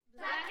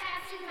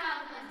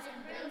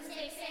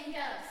broomsticks and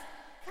ghosts,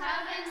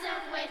 covens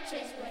of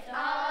witches with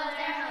all of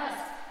their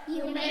hosts.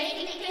 You may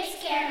think they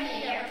scare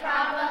me, you're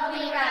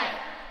probably right.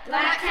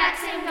 Black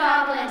cats and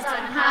goblins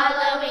on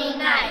Halloween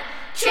night.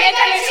 Trick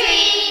or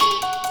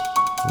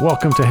treat!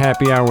 Welcome to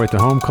Happy Hour with the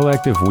Home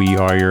Collective. We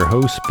are your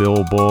hosts,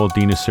 Bill Ball,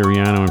 Dina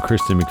Siriano, and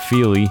Kristen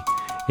McFeely.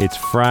 It's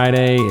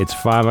Friday. It's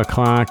 5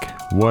 o'clock.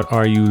 What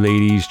are you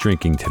ladies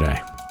drinking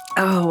today?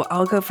 Oh,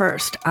 I'll go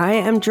first. I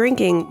am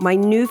drinking my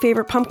new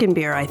favorite pumpkin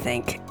beer, I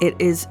think. It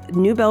is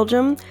New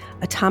Belgium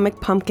Atomic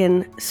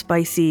Pumpkin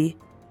Spicy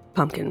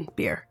Pumpkin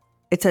Beer.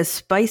 It says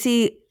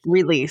spicy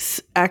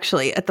release,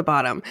 actually, at the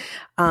bottom.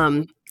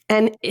 And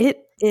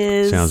it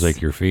is... Sounds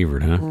like your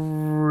favorite, huh?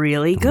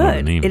 Really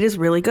good. It is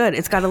really good.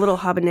 It's got a little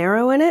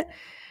habanero in it.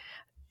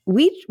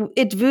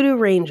 It's Voodoo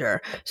Ranger.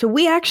 So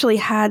we actually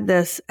had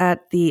this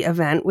at the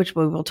event, which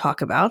we will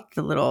talk about,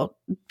 the little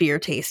beer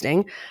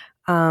tasting.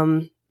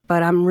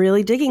 But I'm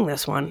really digging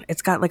this one.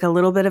 It's got like a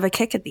little bit of a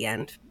kick at the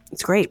end.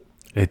 It's great.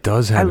 It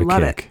does have a kick. I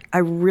love it. I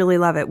really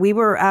love it. We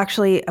were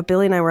actually,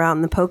 Billy and I were out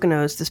in the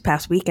Poconos this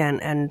past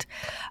weekend, and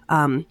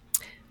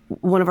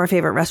one of our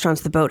favorite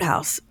restaurants, the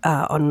Boathouse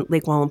on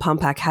Lake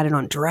Wallenpaupack, had it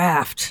on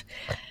draft.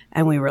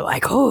 And we were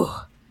like,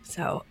 oh.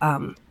 So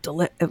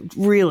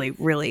really,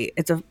 really,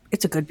 it's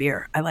a good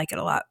beer. I like it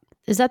a lot.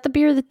 Is that the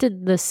beer that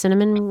did the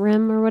cinnamon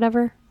rim or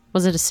whatever?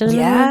 Was it a cinnamon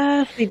rim?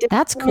 Yeah, they did.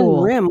 That's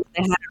cool. Rim.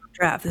 They had it on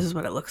draft. This is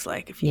what it looks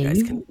like. If you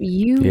guys can,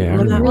 you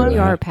really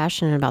are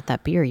passionate about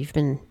that beer.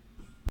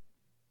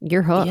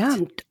 You're hooked. Yeah,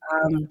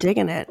 I'm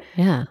digging it.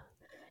 Yeah.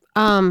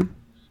 How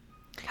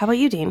about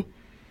you, Dean?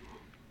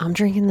 I'm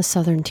drinking the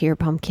Southern Tier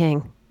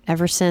Pumpkin.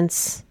 Ever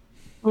since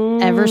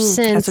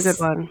that's a good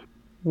one.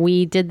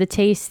 We did the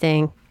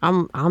tasting.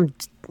 I'm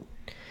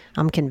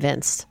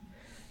convinced.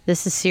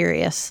 This is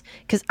serious.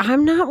 Because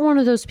I'm not one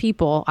of those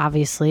people,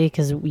 obviously,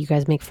 because you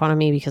guys make fun of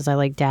me because I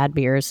like dad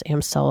beers,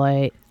 Amstel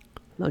Light,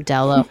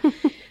 Modelo.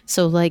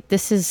 So, like,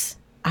 this is...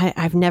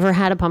 I've never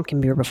had a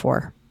pumpkin beer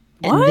before.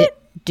 What?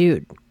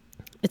 Dude,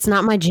 it's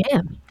not my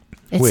jam.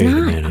 It's Wait a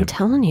not. minute. I'm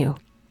telling you.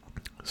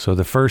 So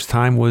the first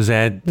time was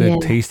at the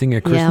tasting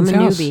at Kristen's I'm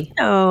a house? newbie.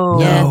 No.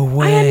 Yeah. No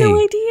way. I had no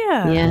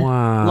idea. Yeah.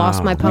 Wow.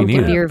 Lost my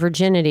pumpkin beer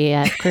virginity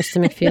at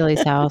Kristen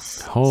McFeely's house.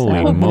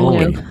 Holy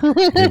moly.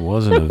 It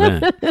was an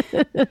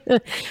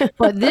event.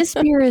 But this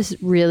beer is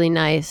really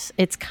nice.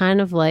 It's kind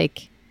of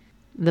like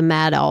the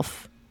Mad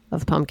Elf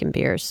of pumpkin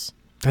beers.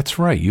 That's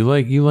right. You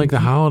like the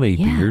holiday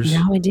beers.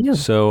 Yeah, I do.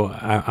 So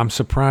I'm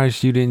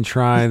surprised you didn't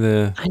try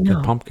the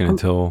pumpkin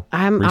until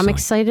I'm recently.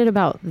 excited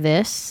about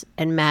this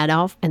and Mad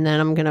Elf, and then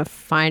I'm gonna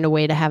find a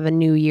way to have a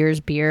New Year's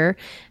beer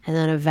and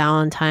then a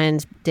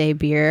Valentine's Day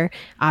beer.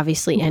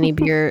 Obviously, any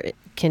beer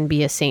can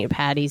be a St.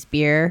 Patty's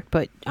beer,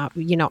 but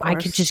I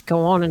could just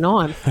go on and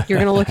on. You're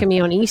gonna look at me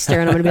on Easter,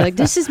 and I'm gonna be like,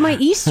 "This is my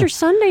Easter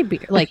Sunday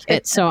beer."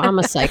 So I'm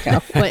a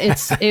psycho, but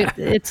it's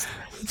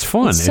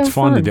fun. It's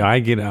fun to do.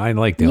 I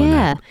like doing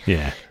that.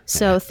 Yeah.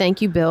 So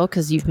thank you, Bill,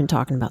 because you've been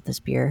talking about this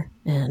beer,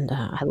 and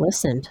I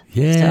listened.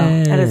 Yeah.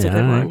 So, that is a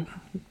good one.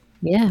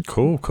 Yeah.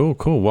 Cool.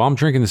 Well, I'm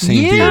drinking the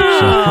same beer.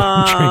 So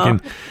I'm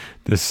drinking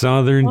the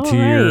Southern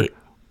Tier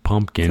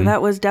Pumpkin. So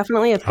that was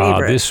definitely a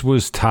favorite. This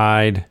was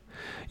tied.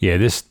 Yeah,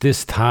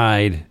 this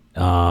tied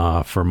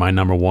for my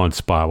number one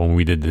spot when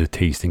we did the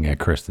tasting at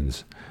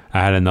Kristen's.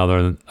 I had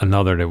another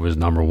that was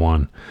number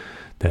one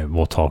that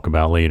we'll talk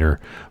about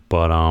later.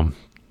 But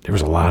there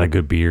was a lot of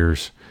good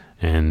beers,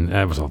 and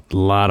that was a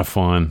lot of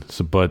fun.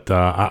 So, but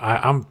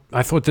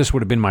I thought this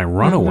would have been my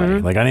runaway.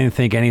 Mm-hmm. Like I didn't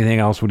think anything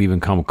else would even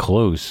come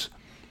close.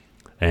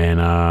 And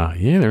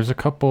there's a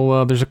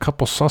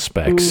couple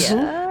suspects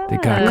that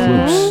got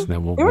close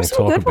that we'll there were talk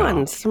some good about.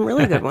 ones, some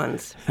really good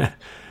ones.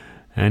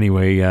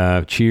 Anyway,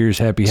 cheers,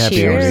 happy hour,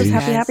 Cheers, ladies.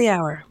 happy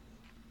hour.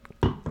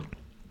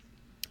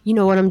 You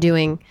know what I'm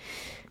doing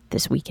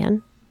this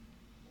weekend?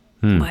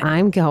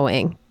 I'm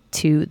going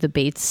to the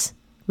Bates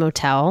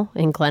Motel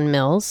in Glen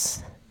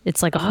Mills.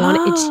 It's like a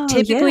haunted. It's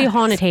typically a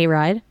haunted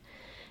hayride,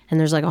 and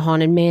there's like a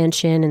haunted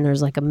mansion, and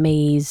there's like a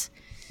maze.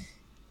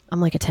 I'm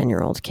like a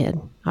 10-year-old kid,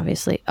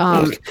 obviously.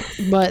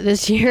 But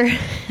this year,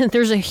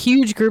 there's a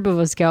huge group of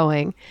us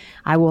going.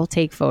 I will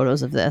take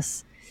photos of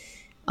this.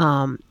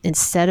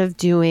 Instead of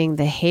doing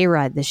the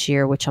hayride this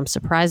year, which I'm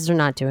surprised they're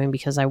not doing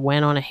because I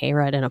went on a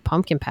hayride in a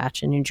pumpkin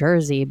patch in New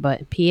Jersey, but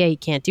in PA you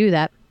can't do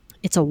that.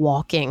 It's a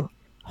walking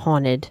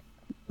haunted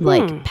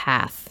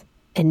path.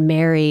 And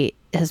Mary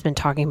has been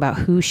talking about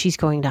who she's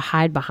going to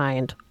hide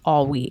behind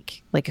all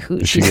week. Like who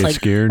Does she's she get like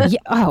scared?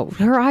 Yeah,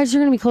 her eyes are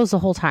going to be closed the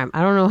whole time.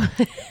 I don't know.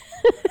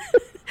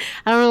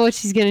 I don't know what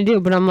she's going to do,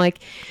 but I'm like,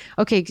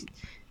 okay,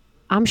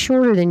 I'm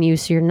shorter than you,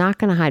 so you're not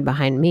going to hide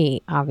behind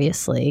me,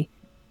 obviously.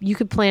 You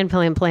could plan,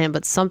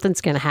 but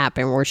something's going to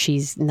happen where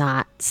she's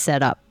not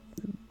set up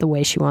the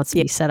way she wants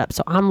to be set up.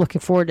 So I'm looking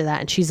forward to that.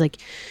 And she's like,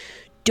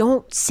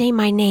 don't say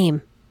my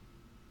name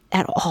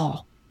at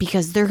all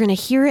because they're going to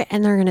hear it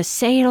and they're going to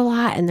say it a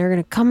lot and they're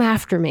going to come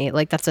after me.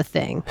 Like that's a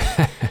thing.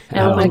 And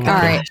I'm like, all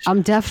right,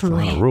 I'm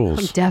definitely going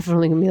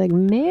to be like,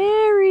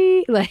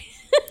 Mary, like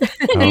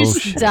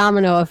just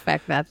domino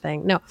effect that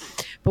thing. No,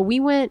 but we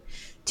went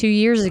 2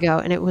 years ago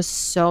and it was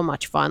so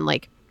much fun.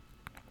 Like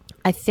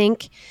I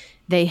think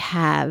they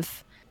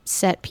have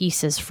set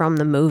pieces from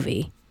the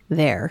movie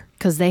there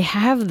because they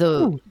have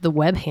the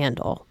web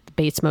handle,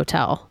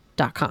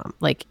 batesmotel.com.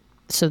 Like,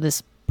 so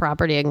this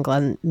property in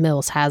Glen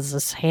Mills has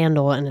this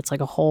handle, and it's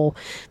like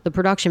the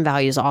production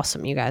value is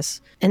awesome, you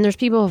guys. And there's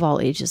people of all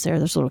ages there.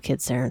 There's little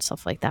kids there and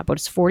stuff like that. But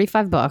it's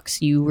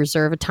 $45. You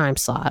reserve a time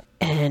slot,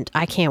 and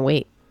I can't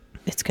wait.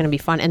 It's going to be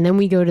fun. And then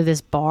we go to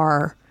this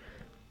bar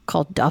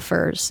called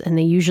Duffers, and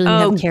they usually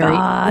have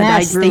karaoke.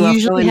 Yes, they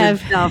usually have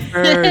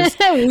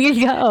Duffers.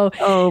 We go.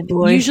 Oh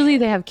boy. Usually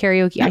they have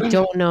karaoke. I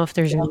don't know if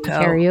there's any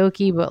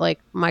karaoke, but like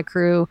my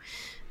crew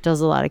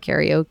does a lot of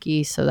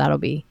karaoke,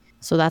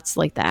 so that's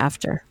like the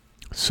after.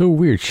 So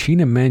weird.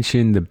 Sheena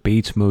mentioned the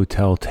Bates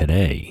Motel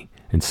today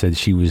and said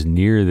she was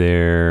near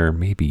there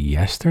maybe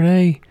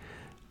yesterday.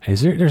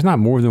 There's not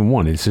more than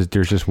one.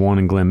 There's just one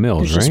in Glen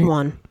Mills, there's right? Just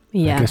one.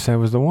 Yeah. I guess that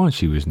was the one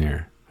she was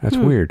near. That's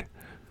weird.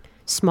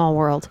 Small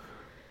world.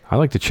 I'd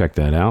like to check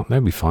that out.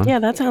 That'd be fun. Yeah,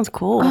 that sounds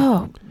cool.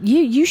 Oh,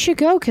 you should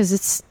go because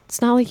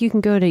it's not like you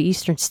can go to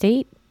Eastern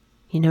State.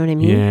 You know what I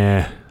mean?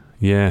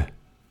 Yeah.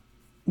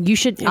 You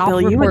should. Yeah, I'll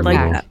Bill, you would like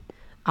back. that.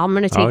 I'm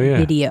going to take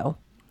video.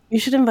 You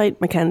should invite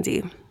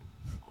Mackenzie.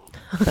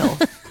 Bill.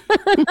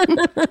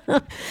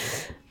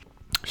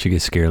 She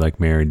gets scared like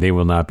Mary. They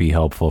will not be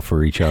helpful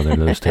for each other,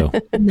 those two.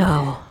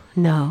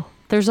 No.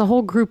 There's a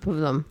whole group of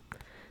them.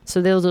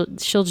 So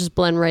she'll just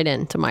blend right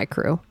into my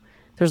crew.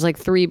 There's like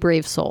 3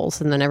 brave souls,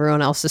 and then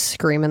everyone else is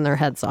screaming their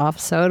heads off.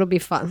 So it'll be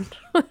fun.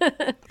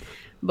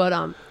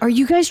 But are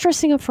you guys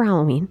dressing up for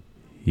Halloween?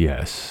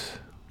 Yes.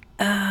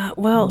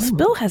 Well,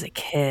 Bill has a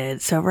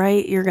kid, so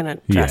right, you're gonna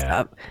dress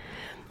up.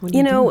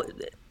 You know,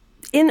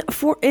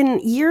 in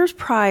years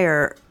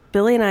prior,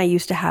 Billy and I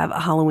used to have a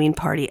Halloween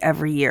party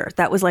every year.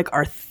 That was like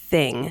our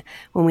thing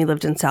when we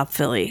lived in South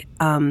Philly.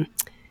 It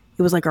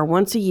was like our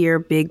once a year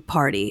big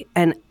party,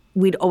 and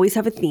we'd always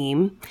have a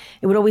theme.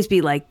 It would always be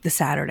like the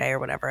Saturday or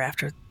whatever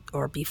after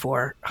or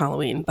before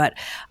Halloween, but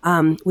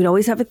we'd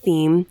always have a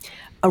theme.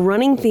 A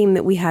running theme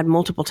that we had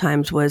multiple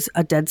times was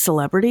a dead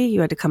celebrity.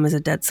 You had to come as a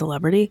dead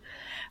celebrity.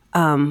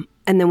 And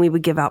then we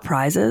would give out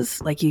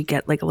prizes. Like you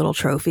get like a little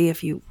trophy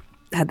if you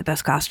had the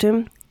best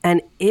costume.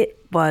 And it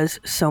was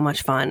so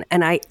much fun.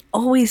 And I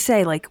always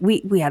say, like,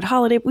 we had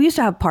we used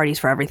to have parties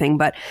for everything,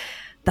 but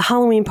the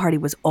Halloween party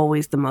was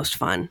always the most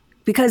fun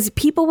because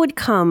people would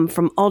come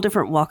from all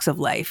different walks of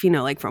life, you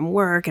know, like from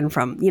work and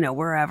from, you know,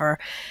 wherever.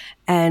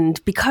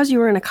 And because you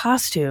were in a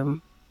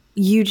costume,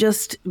 you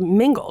just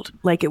mingled.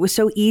 Like it was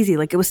so easy.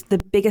 Like it was the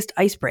biggest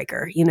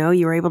icebreaker, you know,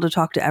 you were able to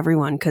talk to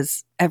everyone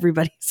because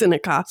everybody's in a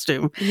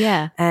costume.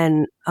 Yeah.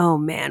 And oh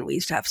man, we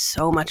used to have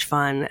so much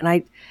fun. And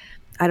I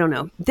don't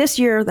know. This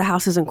year, the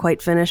house isn't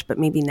quite finished, but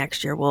maybe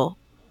next year we'll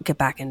get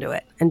back into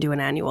it and do an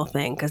annual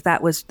thing because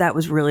that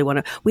was really one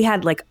of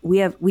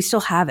we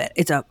still have it.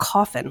 It's a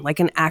coffin, like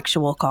an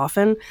actual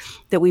coffin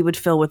that we would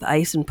fill with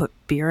ice and put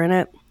beer in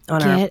it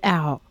on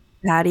our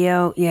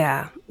patio.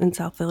 Yeah, in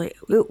South Philly,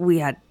 we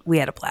had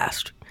a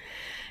blast.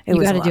 It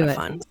was a lot of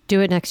fun.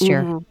 Do it next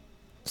year.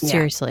 Mm-hmm.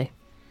 Seriously,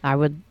 I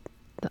will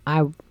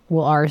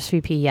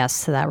RSVP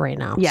yes to that right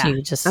now. Yeah,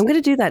 So I'm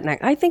going to do that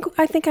next. I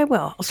think I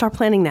will. I'll start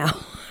planning now.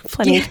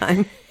 Plenty of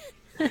time.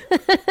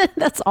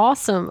 That's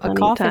awesome. A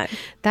coffin.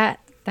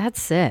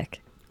 That's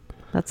sick.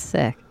 That's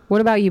sick. What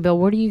about you, Bill?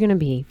 What are you going to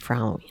be for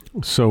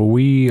Halloween? So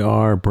we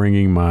are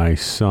bringing my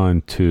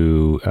son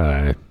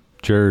to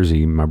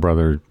Jersey. My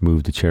brother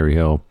moved to Cherry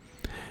Hill,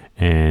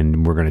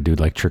 and we're going to do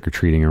like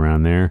trick-or-treating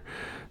around there.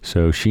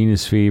 So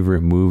Sheena's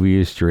favorite movie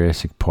is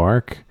Jurassic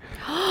Park.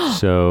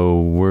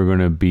 So we're going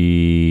to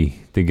be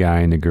the guy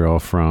and the girl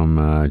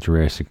from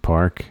Jurassic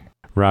Park.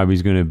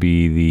 Robbie's going to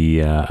be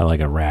the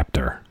like a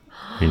raptor.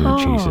 And he'll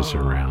chase us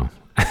around.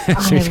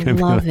 So he's going to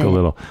be like a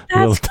little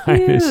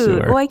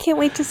dinosaur. Oh, I can't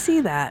wait to see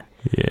that.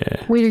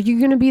 Yeah. Wait, are you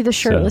going to be the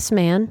shirtless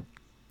man?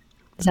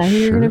 Is that who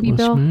you're going to be,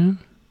 Bill? Man?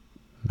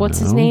 What's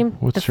his name?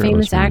 What's the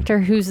famous actor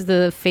who's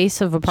the face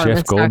of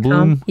Apartments.com. Jeff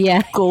Goldblum?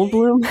 Yeah.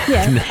 Goldblum?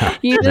 Yeah.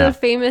 You know the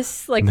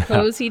famous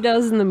pose he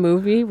does in the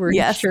movie where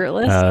he's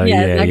shirtless?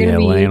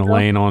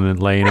 Laying on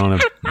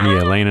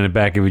the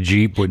back of a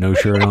Jeep with no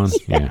shirt on.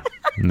 Yeah.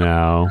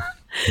 No,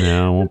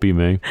 it won't be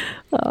me.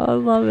 Oh, I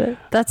love it.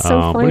 That's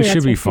so funny. But it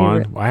should be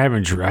fun. I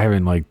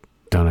haven't like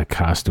done a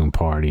costume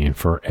party in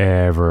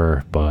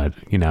forever, but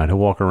you know, to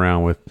walk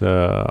around with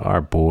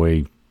our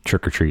boy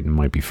trick-or-treating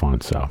might be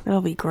fun. So that'll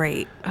be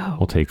great.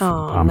 We'll take.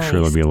 I'm sure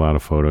there'll be a lot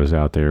of photos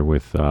out there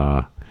with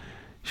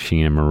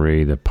Sheena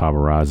Marie, the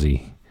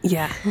paparazzi.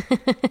 Yeah.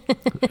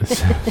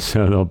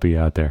 so they'll be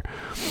out there.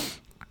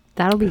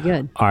 That'll be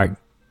good. All right.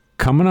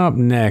 Coming up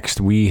next,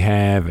 we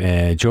have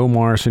Joe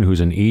Morrison,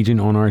 who's an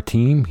agent on our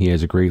team. He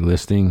has a great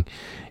listing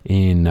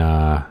in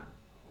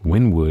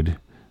Wynwood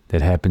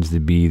that happens to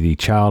be the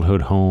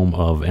childhood home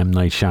of M.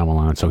 Night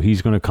Shyamalan. So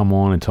he's going to come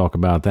on and talk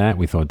about that.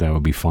 We thought that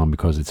would be fun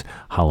because it's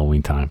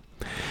Halloween time.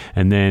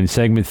 And then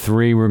segment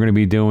 3, we're going to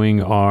be doing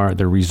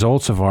the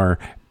results of our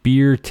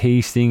beer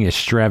tasting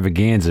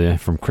extravaganza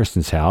from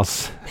Kristen's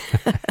house.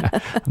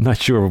 I'm not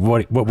sure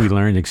what we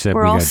learned, except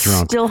We're we all got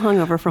drunk. still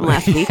hungover from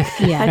last week,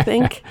 I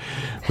think.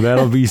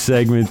 That'll be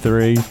segment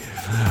 3.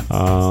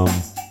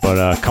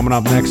 But coming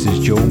up next is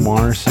Joe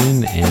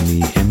Morrison and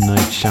the M. Night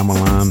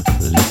Shyamalan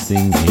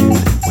listing in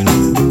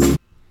winter.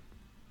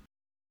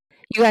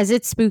 You guys,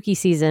 it's spooky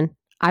season.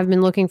 I've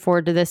been looking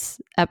forward to this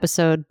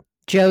episode.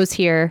 Joe's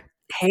here.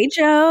 Hey,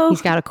 Joe.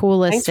 He's got a cool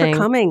listing. Thanks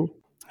for coming.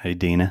 Hey,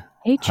 Dina.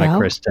 Hey, Joe. Hi,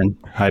 Kristen.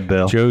 Hi,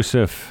 Bill.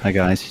 Joseph. Hi,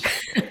 guys.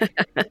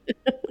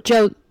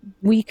 Joe,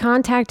 we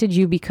contacted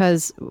you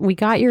because we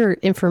got your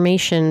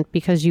information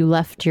because you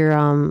left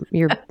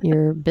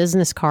your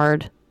business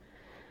card.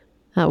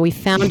 We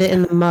found it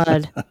in the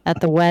mud at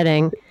the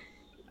wedding.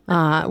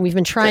 We've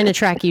been trying to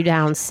track you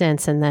down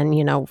since, and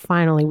then,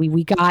 finally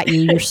we got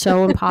you. You're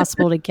so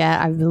impossible to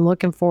get. I've been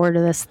looking forward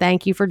to this.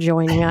 Thank you for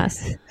joining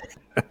us.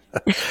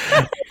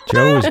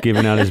 Joe was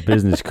giving out his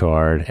business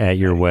card at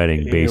your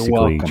wedding,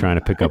 basically trying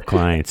to pick up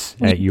clients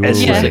at your This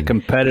wedding. is a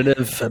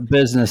competitive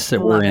business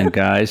that we're in,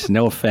 guys.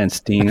 No offense,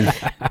 Dina.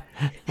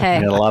 Hey,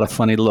 You had a lot of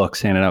funny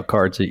looks handing out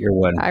cards at your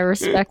wedding. I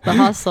respect the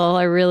hustle.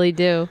 I really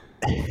do.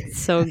 It's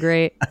so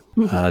great.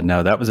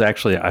 No, that was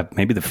actually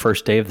maybe the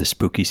first day of the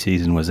spooky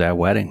season was that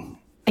wedding.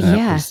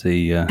 That was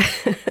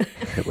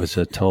it was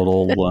a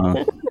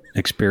total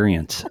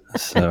experience.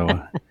 So,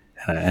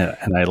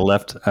 and I've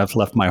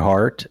left my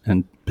heart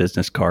and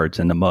business cards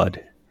in the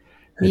mud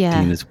at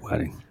Dina's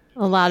wedding.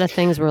 A lot of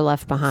things were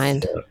left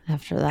behind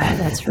after that.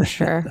 That's for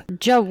sure.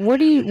 Joe,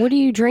 what are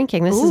you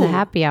drinking? This is a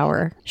happy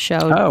hour show.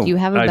 Oh, Do you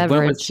have a beverage? I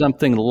went with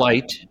something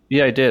light.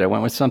 Yeah, I did. I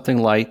went with something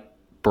light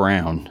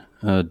brown,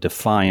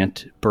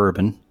 Defiant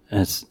bourbon.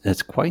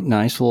 It's quite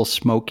nice, a little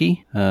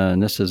smoky.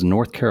 And this is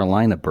North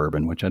Carolina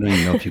bourbon, which I don't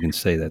even know if you can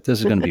say that. This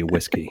is going to be a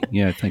whiskey.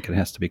 Yeah, I think it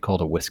has to be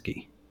called a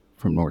whiskey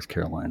from North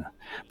Carolina.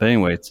 But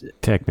anyway, it's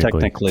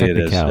technically it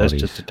is. That's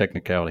just a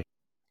technicality.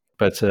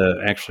 But it's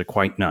actually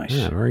quite nice.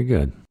 Yeah, very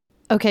good.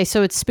 Okay,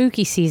 so it's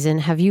spooky season.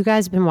 Have you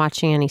guys been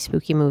watching any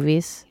spooky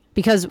movies?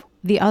 Because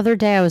the other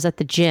day I was at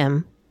the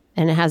gym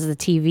and it has the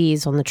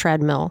TVs on the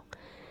treadmill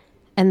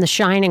and The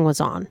Shining was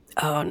on.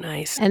 Oh,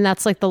 nice. And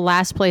that's like the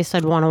last place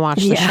I'd want to watch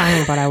The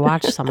Shining, but I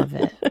watched some of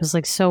it. It was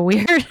like so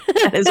weird.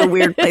 That is a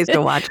weird place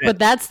to watch it. But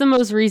that's the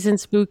most recent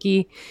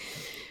spooky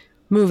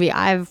movie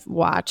I've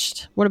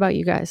watched. What about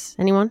you guys?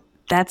 Anyone?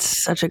 That's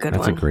such a good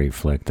That's one. a great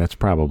flick. That's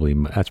probably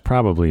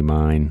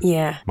mine.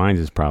 Yeah. Mine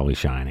is probably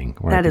Shining.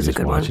 That is a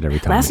good one. It every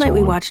time Last it's night we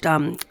on. watched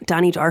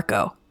Donnie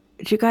Darko.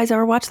 Did you guys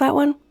ever watch that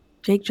one?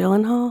 Jake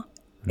Gyllenhaal?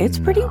 It's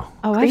pretty Oh,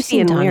 I've creepy seen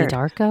and Donnie weird.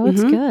 Darko.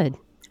 It's good.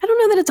 I don't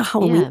know that it's a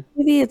Halloween Yeah.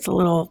 movie. It's a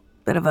little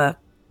bit of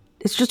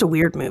it's just a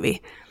weird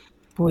movie.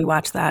 When we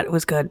watched that, it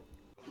was good.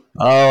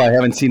 Oh, I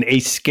haven't seen a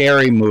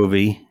scary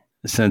movie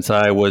since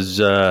I was,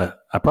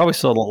 I probably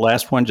saw the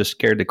last one, just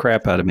scared the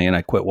crap out of me, and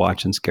I quit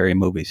watching scary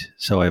movies.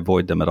 So I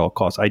avoid them at all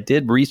costs. I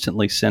did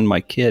recently send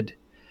my kid,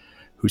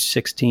 who's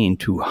 16,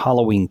 to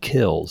Halloween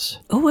Kills.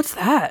 Oh, what's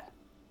that?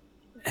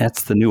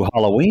 That's the new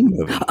Halloween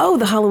movie. Oh,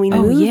 the Halloween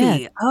Oh, movie.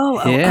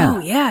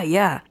 yeah.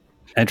 Yeah.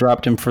 I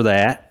dropped him for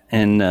that,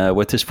 and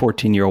with his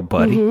 14-year-old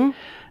buddy.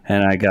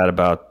 And I got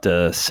about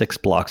 6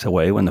 blocks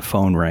away when the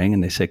phone rang,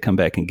 and they said, "Come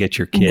back and get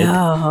your kid."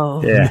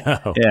 No.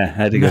 Yeah, I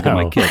had to go get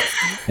my kid.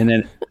 And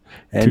then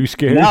Too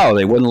scared? No,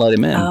 they wouldn't let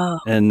him in. Oh.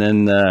 And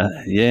then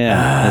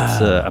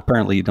it's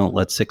apparently you don't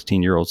let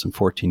 16-year-olds and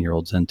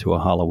 14-year-olds into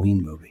a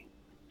Halloween movie.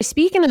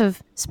 Speaking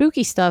of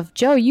spooky stuff,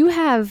 Joe, you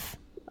have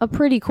a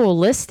pretty cool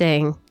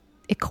listing.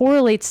 It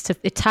correlates to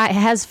it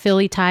has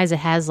Philly ties. It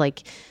has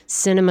like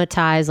cinema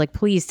ties. Like,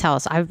 please tell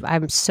us.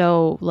 I'm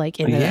so like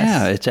into this.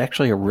 Yeah, it's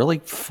actually a really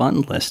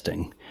fun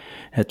listing.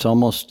 It's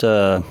almost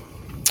tons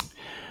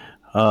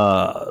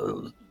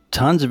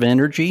of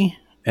energy.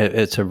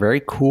 It's a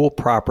very cool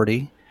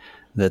property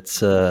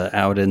that's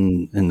out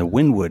in the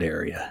Wynwood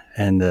area,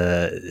 and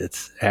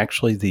it's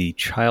actually the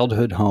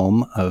childhood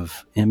home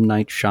of M.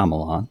 Night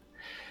Shyamalan,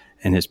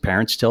 and his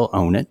parents still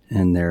own it,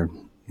 and they're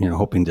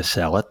hoping to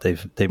sell it.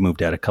 They've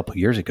moved out a couple of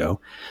years ago,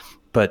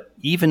 but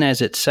even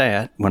as it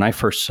sat, when I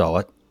first saw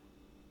it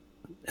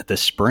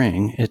this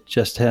spring, it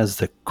just has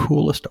the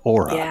coolest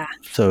aura. Yeah.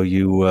 So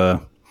the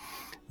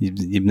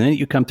minute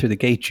you come through the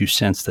gate, you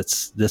sense that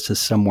this is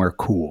somewhere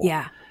cool.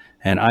 Yeah.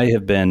 And I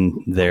have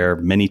been there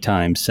many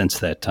times since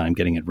that time,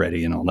 getting it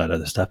ready and all that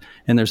other stuff.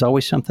 And there's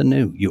always something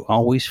new. You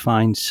always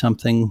find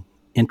something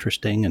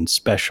interesting and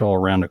special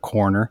around a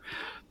corner.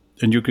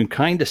 And you can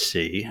kind of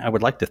see, I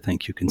would like to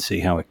think you can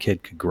see how a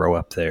kid could grow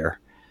up there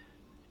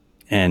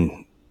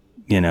and,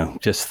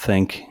 just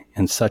think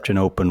in such an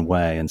open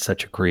way, in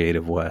such a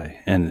creative way.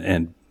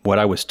 And what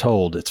I was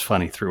told, it's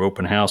funny, through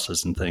open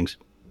houses and things,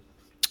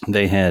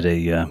 they had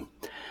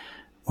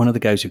one of the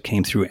guys who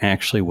came through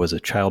actually was a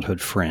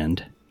childhood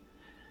friend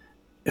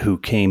who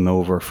came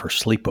over for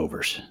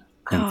sleepovers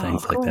and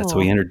things like that. So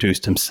he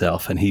introduced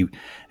himself, and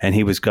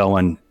he was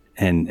going,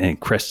 and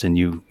Kristen,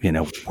 you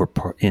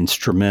were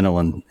instrumental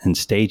in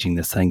staging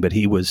this thing, but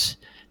he was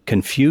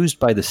confused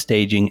by the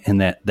staging and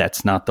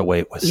that's not the way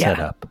it was set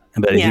up.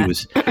 But he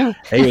was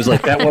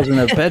like, that wasn't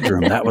a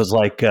bedroom. That was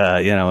like,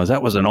 that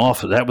was an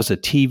office. That was a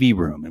TV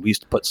room. And we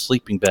used to put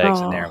sleeping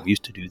bags in there. And we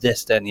used to do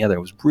this, that, and the other.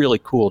 It was really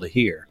cool to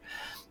hear.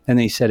 And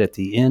then he said at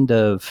the end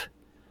of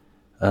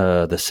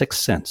The Sixth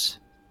Sense,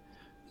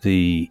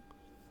 the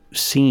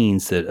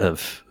scenes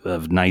of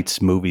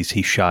Knight's movies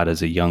he shot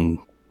as a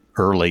young,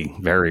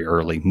 very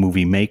early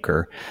movie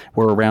maker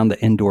were around the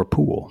indoor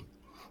pool.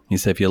 He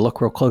said, if you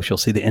look real close, you'll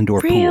see the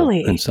indoor pool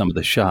in some of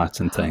the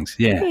shots and things.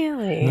 Yeah.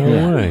 Really?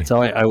 No way.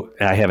 So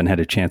I haven't had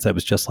a chance. That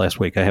was just last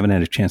week. I haven't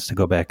had a chance to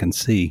go back and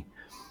see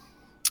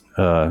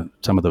some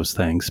of those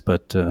things.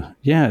 But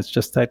it's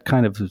just that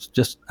kind of, it's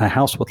just a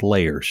house with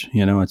layers.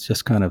 It's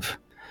just kind of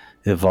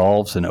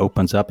evolves and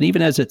opens up. And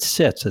even as it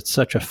sits, it's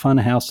such a fun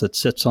house that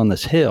sits on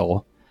this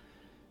hill.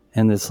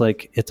 And it's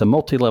like, it's a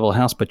multi-level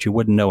house, but you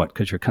wouldn't know it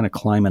because you're kind of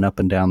climbing up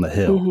and down the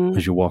hill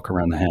as you walk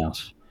around the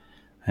house.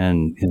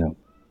 And,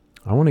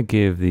 I want to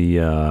give the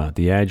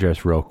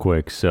address real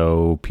quick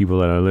so people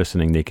that are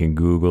listening, they can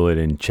Google it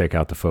and check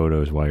out the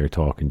photos while you're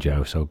talking,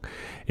 Joe. So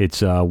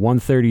it's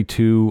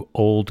 132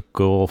 Old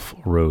Gulf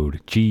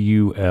Road,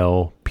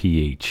 Gulph.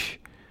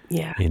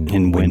 Yeah. In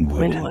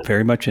Wynwood.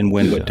 Very much in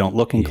Wynwood. Don't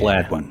look in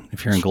Gladwin.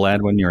 If you're in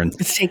Gladwin, you're in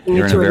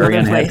a very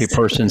unhappy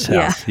person's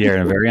house. You're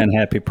in a very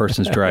unhappy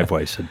person's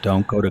driveway. So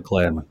don't go to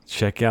Gladwin.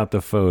 Check out the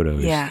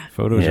photos. Yeah.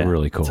 Photos are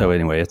really cool. So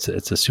anyway, it's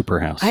a super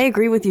house. I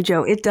agree with you,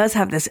 Joe. It does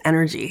have this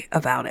energy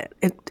about it.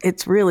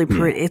 It's really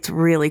pretty. It's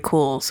really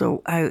cool.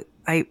 So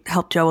I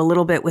helped Joe a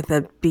little bit with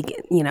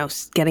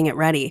getting it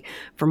ready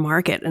for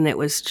market, and it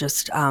was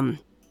just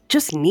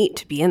neat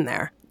to be in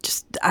there.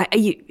 Just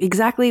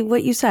exactly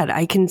what you said.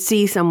 I can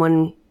see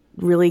someone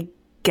really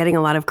getting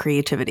a lot of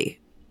creativity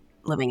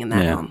living in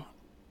that home.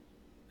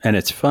 And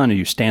it's fun.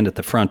 You stand at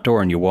the front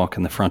door and you walk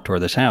in the front door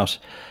of this house,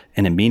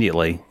 and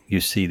immediately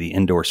you see the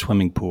indoor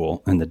swimming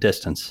pool in the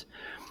distance.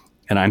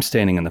 And I'm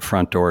standing in the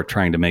front door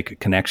trying to make a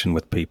connection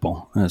with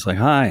people. And it's like,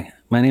 hi,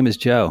 my name is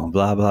Joe,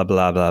 blah, blah,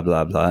 blah, blah,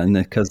 blah, blah. And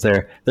because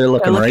they're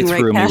looking right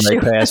through me, right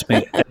past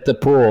me at the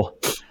pool.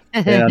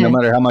 No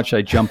matter how much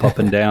I jump up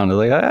and down, they're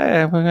like,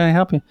 hey, can I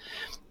help you?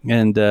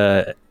 And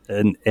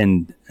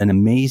an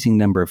amazing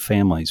number of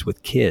families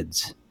with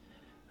kids.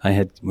 I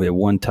had at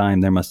one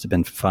time, there must have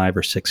been 5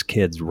 or 6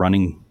 kids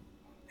running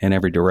in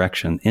every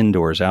direction,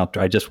 indoors,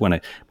 outdoors. I just, when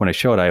I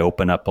show it, I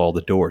open up all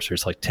the doors.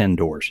 There's like 10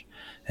 doors,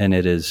 and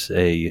it is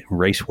a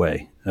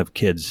raceway of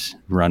kids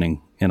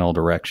running in all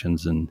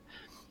directions. And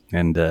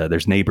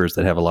there's neighbors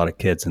that have a lot of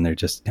kids, and they're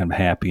just kind of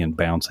happy and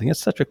bouncing.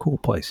 It's such a cool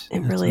place.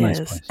 It really is.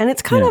 Place. And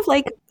it's kind of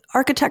like,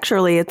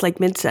 architecturally, it's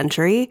like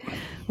mid-century,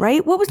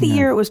 right? What was the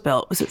year it was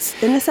built? Was it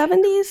in the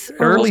 70s?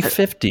 Early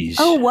 50s.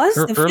 Oh, was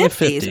the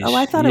 50s? Oh,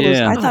 I thought it was.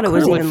 I thought it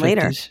was even 50s.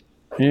 Later.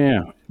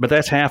 Yeah, but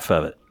that's half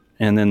of it.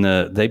 And then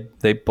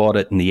they bought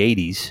it in the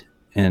 80s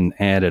and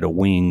added a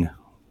wing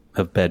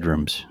of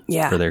bedrooms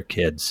for their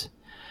kids,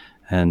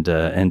 and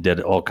did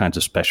all kinds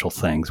of special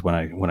things. When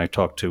I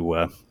talked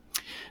to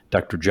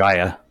Dr.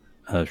 Jaya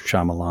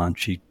Shyamalan,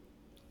 she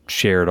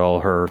shared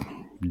all her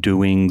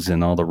doings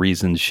and all the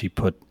reasons she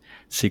put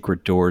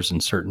secret doors in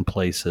certain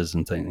places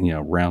and things,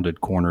 rounded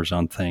corners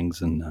on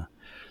things. And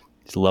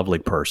he's a lovely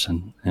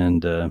person.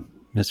 And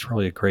it's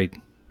really a great,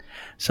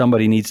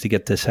 somebody needs to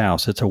get this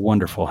house. It's a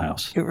wonderful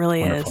house. It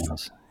really wonderful is.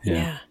 House.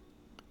 Yeah.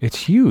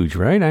 It's huge,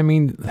 right? I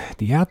mean,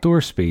 the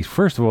outdoor space,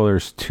 first of all,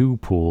 there's 2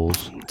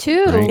 pools.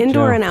 2. Right,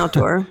 indoor and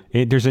outdoor.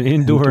 There's an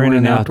indoor and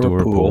an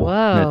outdoor pool.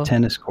 And a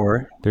tennis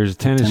court. There's a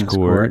tennis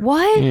court.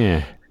 What?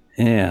 Yeah.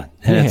 Yeah.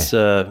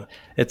 And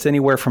it's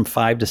anywhere from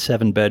 5 to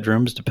 7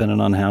 bedrooms, depending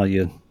on how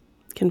you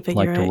configure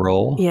like to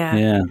roll.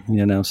 Yeah.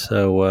 Yeah.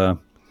 So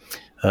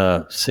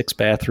 6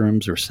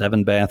 bathrooms or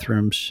 7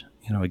 bathrooms,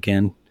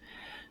 again,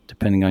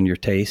 depending on your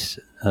taste.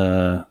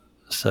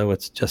 So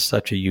it's just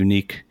such a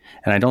unique,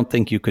 and I don't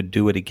think you could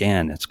do it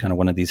again. It's kind of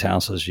one of these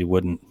houses I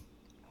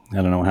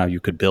don't know how you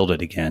could build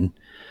it again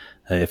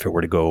if it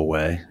were to go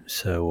away.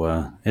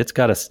 So it's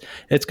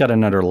got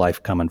another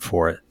life coming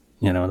for it.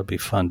 It'll be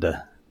fun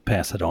to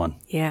pass it on.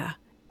 Yeah.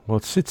 Well,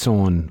 it sits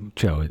on,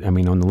 Joe, I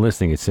mean, on the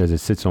listing, it says it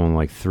sits on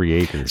like 3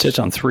 acres. It sits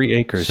on 3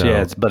 acres,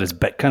 so, but it's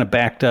kind of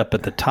backed up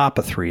at the top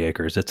of 3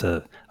 acres. It's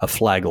a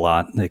flag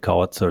lot, they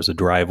call it. So there's a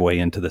driveway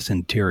into this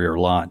interior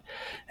lot.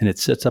 And it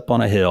sits up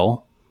on a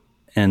hill,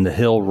 and the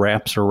hill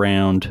wraps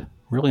around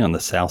really on the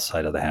south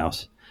side of the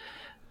house.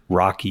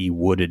 Rocky,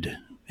 wooded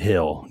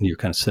hill. You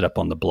kind of sit up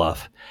on the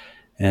bluff.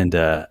 And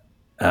I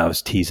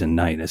was teasing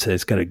Knight. I said,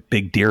 it's got a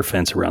big deer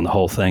fence around the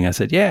whole thing. I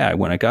said, yeah,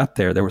 when I got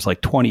there was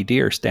like 20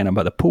 deer standing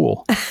by the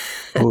pool.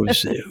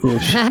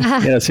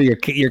 So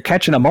you're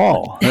catching them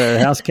all. The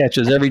house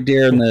catches every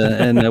deer in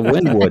the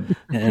Wynwood.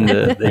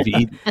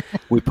 And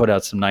we put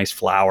out some nice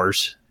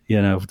flowers,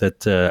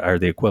 that are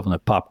the equivalent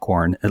of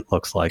popcorn, it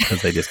looks like,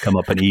 because they just come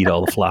up and eat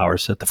all the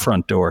flowers at the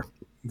front door.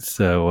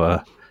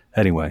 So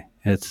anyway,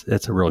 it's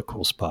a really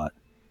cool spot.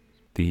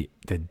 The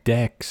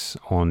decks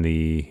on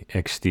the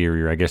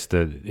exterior, I guess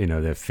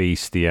that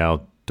face the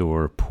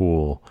outdoor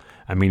pool.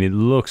 I mean, it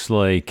looks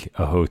like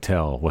a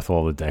hotel with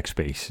all the deck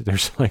space.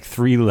 There's like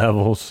 3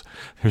 levels.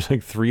 There's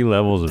like 3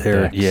 levels of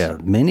decks. Yeah,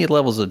 many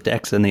levels of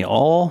decks, and they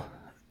all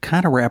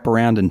kind of wrap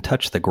around and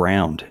touch the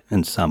ground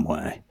in some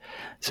way.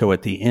 So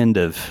at the end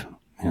of,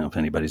 if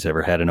anybody's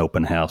ever had an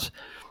open house,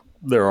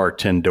 there are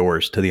 10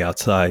 doors to the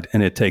outside,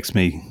 and it takes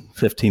me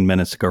 15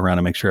 minutes to go around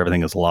and make sure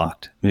everything is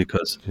locked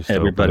because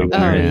everybody,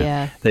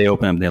 they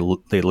open them,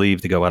 they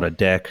leave, they go out a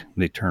deck,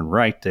 they turn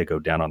right, they go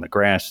down on the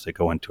grass, they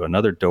go into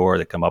another door,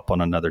 they come up on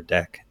another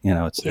deck.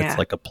 It's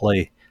like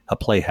a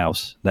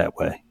playhouse that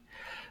way.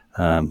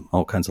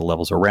 All kinds of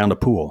levels around a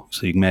pool.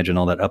 So you can imagine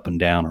all that up and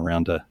down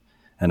around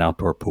an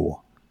outdoor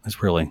pool.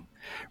 It's really,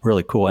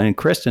 really cool. And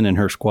Kristen and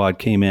her squad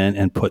came in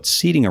and put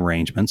seating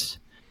arrangements.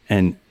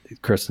 And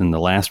Kristen, the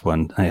last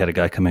one, I had a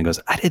guy come in and goes,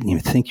 I didn't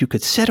even think you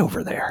could sit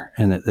over there.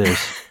 And there's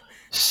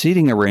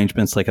seating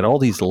arrangements like at all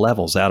these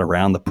levels out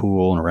around the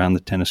pool and around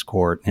the tennis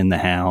court in the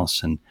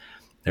house. And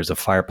there's a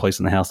fireplace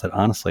in the house that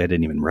honestly I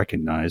didn't even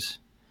recognize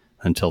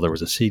until there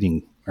was a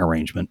seating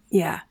arrangement.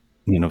 Yeah.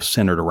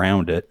 Centered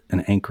around it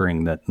and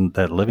anchoring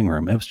that living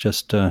room. It was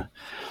just,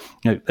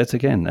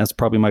 that's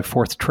probably my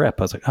 4th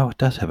trip. I was like, oh, it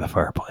does have a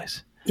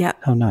fireplace. Yeah.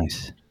 How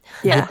nice.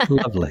 Yeah.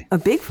 Lovely. A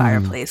big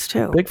fireplace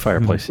too. Big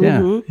fireplace. Yeah.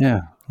 Mm-hmm. Yeah.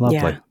 Lovely.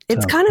 Yeah.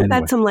 It's kind of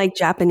got some like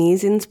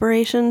Japanese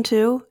inspiration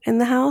too in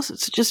the house.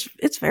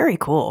 It's very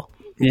cool.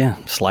 Yeah.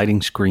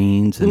 Sliding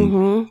screens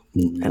and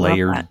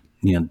layered,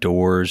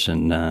 doors,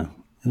 and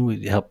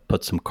we helped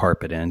put some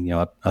carpet in,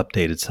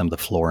 updated some of the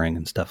flooring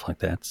and stuff like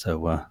that.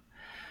 So,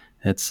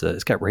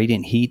 it's got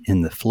radiant heat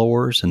in the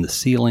floors and the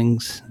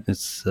ceilings.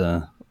 It's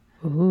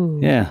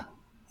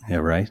yeah,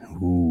 right.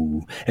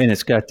 Ooh, and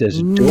it's got this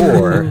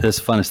door. This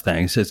funnest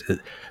thing. It says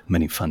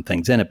many fun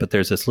things in it, but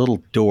there's this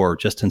little door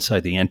just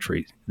inside the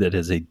entry that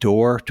is a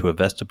door to a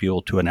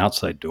vestibule to an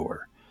outside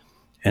door.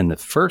 And the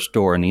first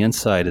door on the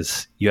inside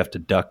is you have to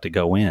duck to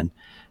go in,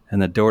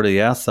 and the door to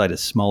the outside is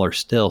smaller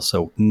still,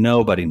 so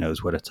nobody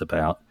knows what it's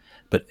about.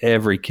 But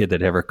every kid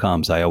that ever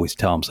comes, I always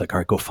tell them, it's like, all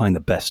right, go find the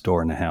best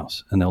door in the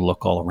house. And they'll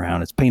look all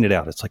around. It's painted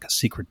out. It's like a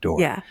secret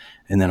door. Yeah.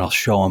 And then I'll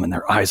show them, and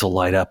their eyes will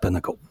light up, and they'll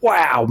go,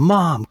 wow,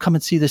 Mom, come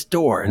and see this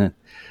door. And then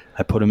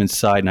I put them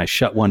inside, and I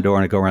shut one door,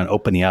 and I go around,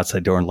 open the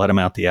outside door, and let them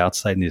out the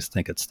outside, and you just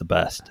think it's the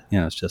best.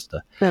 It's just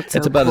it's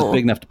about as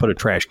big enough to put a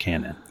trash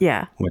can in.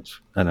 Yeah.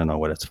 Which I don't know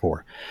what it's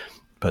for.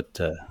 But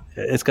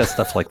it's got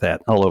stuff like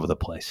that all over the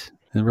place.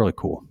 It's really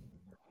cool.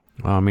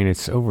 Well, I mean,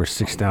 it's over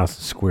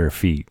 6,000 square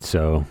feet,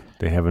 so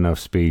they have enough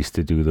space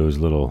to do those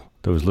little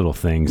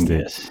things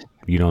that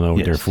you don't know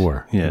what they're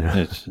for.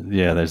 Yeah,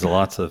 there's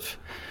lots of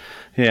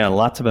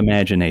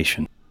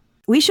imagination.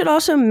 We should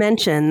also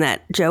mention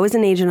that Joe is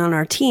an agent on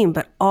our team,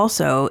 but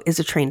also is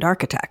a trained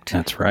architect.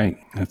 That's right.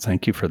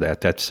 Thank you for that.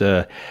 That's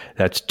 2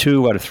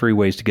 out of 3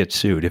 ways to get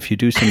sued. If you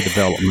do some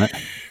development,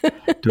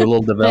 do a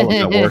little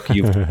development work,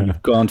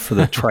 you've gone for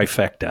the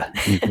trifecta.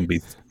 You can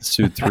be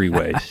sued 3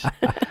 ways.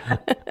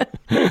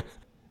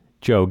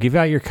 Joe, give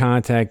out your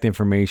contact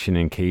information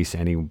in case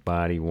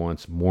anybody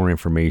wants more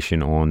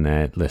information on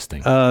that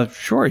listing.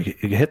 Sure.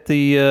 You hit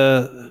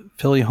the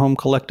Philly Home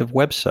Collective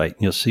website.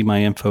 You'll see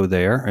my info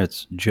there.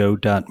 It's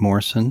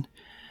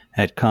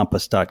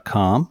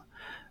joe.morrison@compass.com.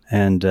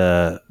 And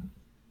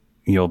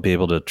you'll be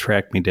able to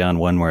track me down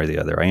one way or the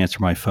other. I answer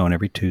my phone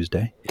every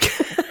Tuesday.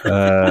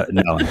 No,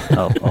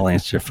 I'll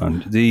answer your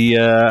phone.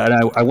 And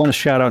I want to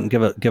shout out and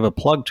give a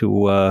plug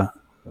to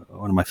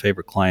one of my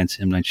favorite clients,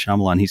 M. Night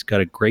Shyamalan. He's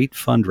got a great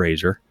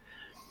fundraiser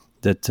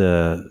that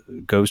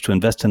goes to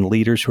invest in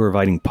leaders who are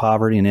fighting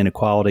poverty and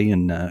inequality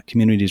in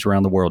communities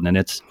around the world. And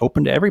it's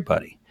open to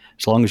everybody,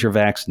 as long as you're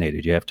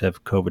vaccinated. You have to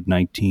have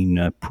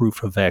COVID-19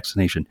 proof of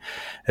vaccination.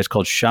 It's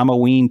called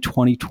Shamaween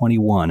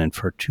 2021. And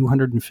for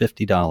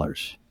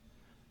 $250,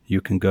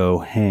 you can go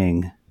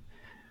hang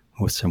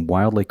with some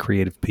wildly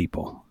creative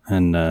people.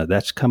 And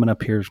that's coming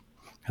up here.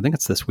 I think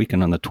it's this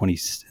weekend on the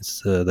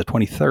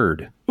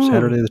 23rd,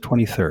 Saturday the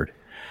 23rd.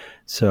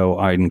 So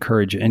I'd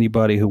encourage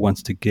anybody who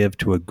wants to give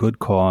to a good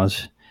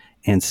cause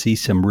and see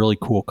some really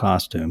cool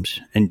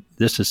costumes. And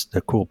this is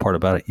the cool part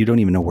about it. You don't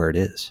even know where it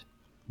is.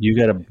 You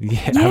got to.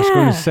 I was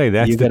going to say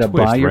that's you got to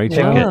buy your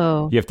ticket.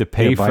 Whoa. You have to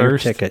pay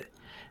first. Your ticket,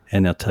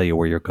 and they'll tell you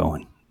where you're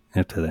going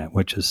after that,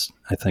 which is,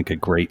 I think,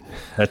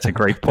 that's a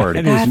great party.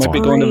 You might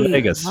be going to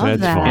Vegas. Love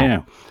that.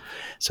 Yeah.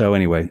 So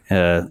anyway,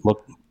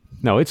 look.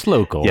 No, it's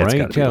local, yeah,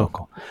 right, it's Joe?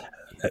 Local.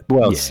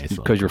 Well, it's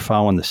because you're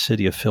following the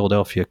city of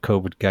Philadelphia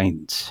COVID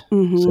guidance.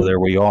 Mm-hmm. So there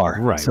we are.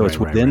 Right. So it's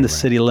within the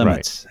city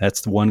limits. Right.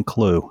 That's the one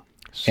clue.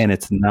 And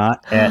it's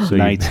not at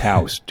Knight's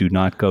house. Do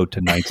not go to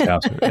Knight's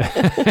house.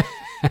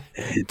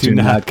 Do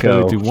not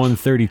go to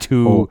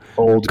 132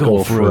 Old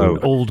Gulf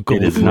Road. Old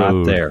Gulf Road. It is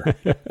not there.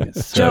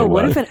 So, Joe,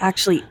 what if it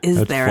actually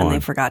is there and they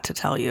forgot to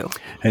tell you?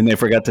 And they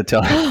forgot to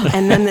tell you.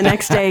 And then the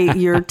next day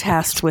you're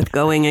tasked with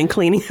going and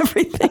cleaning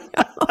everything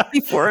up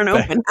before an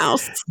open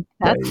house.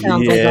 That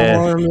sounds like a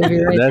horror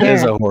movie right there. That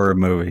is a horror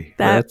movie.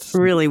 That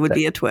really would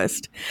be a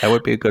twist. That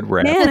would be a good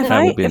wrap. Man,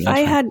 if I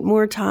had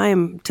more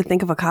time to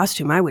think of a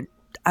costume, I would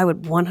I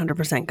would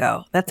 100%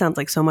 go. That sounds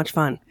like so much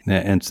fun.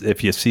 And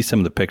if you see some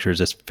of the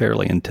pictures, it's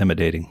fairly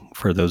intimidating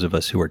for those of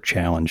us who are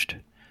challenged,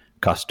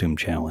 costume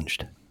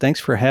challenged. Thanks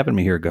for having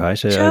me here,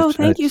 guys. Joe,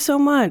 thank you so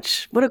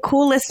much. What a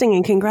cool listing,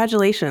 and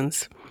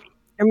congratulations.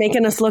 You're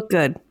making us look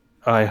good.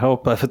 I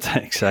hope,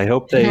 thanks. I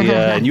hope they,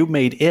 and you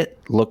made it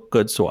look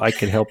good so I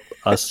could help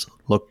us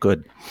look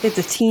good. It's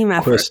a team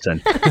effort.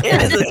 Kristen.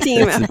 It is a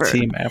team effort. It's a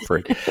team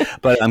effort.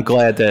 But I'm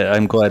glad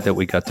that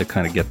we got to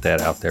kind of get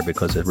that out there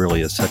because it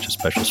really is such a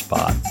special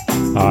spot.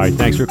 All right.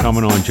 Thanks for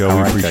coming on, Joe.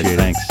 We appreciate it.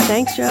 Thanks.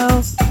 Thanks,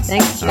 Joe.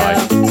 Thanks, Joe. All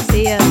right.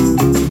 See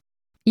ya.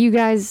 You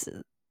guys,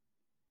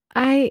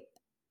 I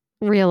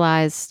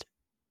realized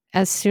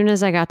as soon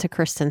as I got to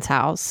Kristen's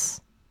house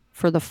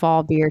for the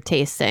fall beer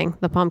tasting,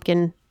 the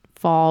pumpkin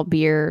fall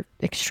beer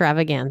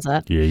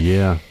extravaganza,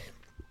 Yeah.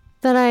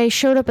 that I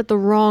showed up at the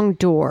wrong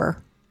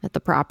door at the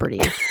property.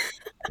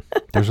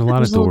 There's a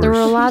lot of doors. There were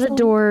a lot of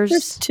doors.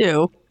 There's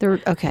two.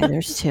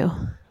 There's two.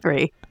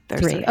 Three.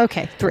 There's Three.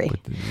 Okay, three.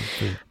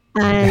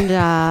 And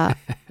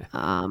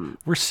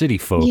We're city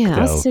folk, Yeah,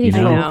 though. city you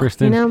know, folk.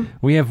 Kristen? You know?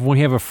 We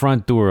have a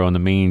front door on the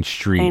main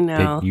street I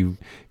know. that you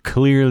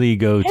clearly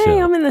go Hey, to.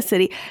 I'm in the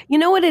city. You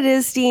know what it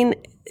is, Dean?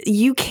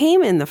 You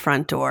came in the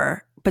front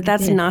door, but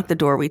that's did. not the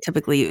door we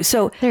typically use.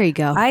 So there you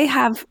go.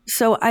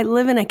 I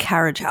live in a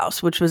carriage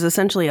house, which was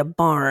essentially a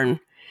barn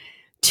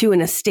to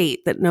an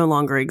estate that no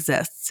longer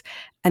exists.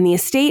 And the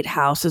estate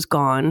house is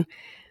gone,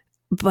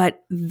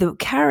 but the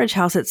carriage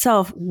house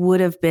itself would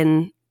have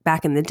been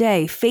back in the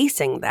day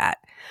facing that.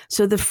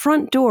 So the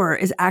front door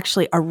is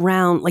actually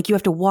around, like you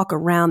have to walk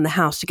around the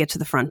house to get to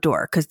the front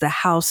door because the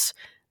house,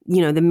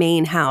 the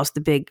main house,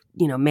 the big,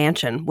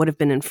 mansion would have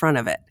been in front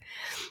of it.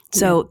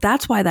 So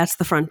that's why that's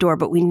the front door,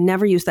 but we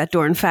never used that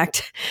door. In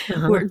fact,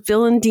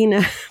 Phil and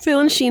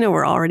Sheena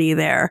were already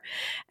there.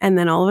 And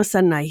then all of a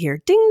sudden I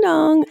hear ding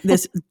dong,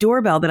 this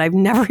doorbell that I've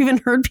never even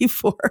heard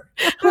before.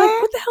 I'm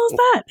like, what the hell is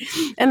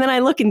that? And then I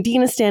look and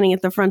Dina's standing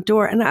at the front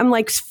door and I'm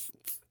like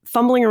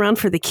fumbling around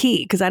for the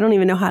key because I don't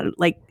even know how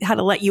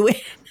to let you in.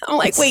 I'm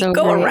like, wait, so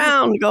go great.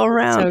 around.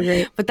 So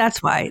great. But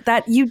that's why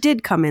that you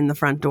did come in the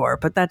front door,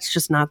 but that's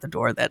just not the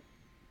door that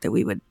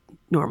we would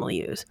normally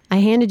use. I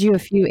handed you a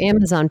few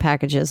Amazon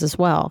packages as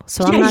well,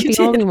 so I'm not the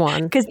only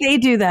one. Because they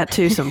do that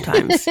too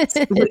sometimes.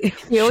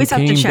 we always have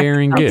to came check.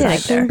 bearing outside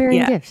gifts. Yeah, I there. came bearing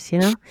Yeah. gifts,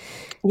 Yeah.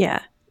 Yeah.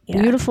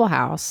 Beautiful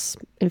house.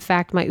 In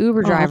fact, my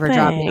Uber driver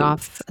dropped me thanks.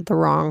 off at the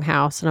wrong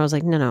house, and I was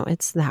like, no,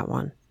 it's that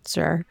one,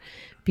 sir.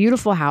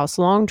 Beautiful house,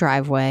 long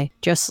driveway.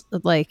 Just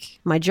like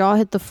my jaw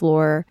hit the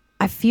floor.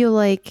 I feel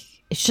like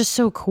it's just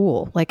so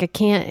cool. Like I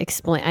can't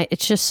explain.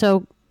 It's just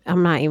so.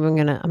 I'm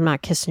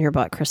not kissing your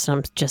butt, Kristen.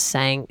 I'm just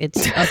saying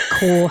it's a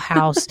cool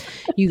house.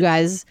 You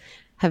guys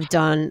have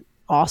done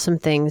awesome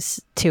things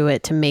to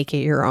it to make it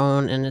your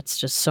own, and it's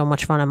just so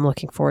much fun. I'm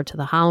looking forward to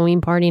the Halloween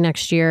party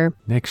next year.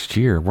 Next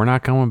year, we're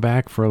not going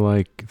back for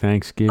like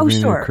Thanksgiving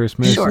sure. or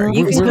Christmas. Sure. We're,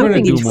 You can we're going to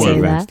hoping do you'd more say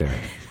events that. there.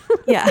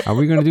 Yeah.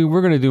 We're going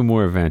to do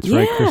more events,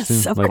 right, Yes,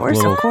 Kristen? of Like course,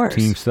 little of course.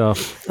 team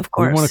stuff. Of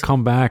course. We want to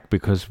come back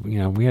because we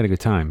had a good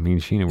time. Me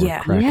and Sheena were Yeah.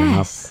 cracking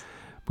Yes. up.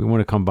 We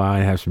want to come by,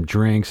 have some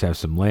drinks, have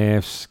some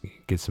laughs,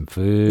 get some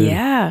food,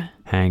 Yeah.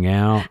 hang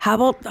out. How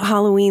about the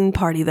Halloween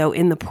party though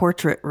in the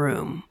portrait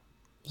room?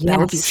 That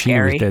would be Yes. Sheena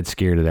scary. was dead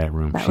scared of that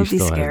room. That She would be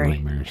still scary. has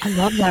nightmares. I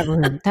love that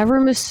room. That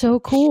room is so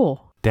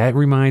cool. That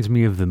reminds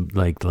me of the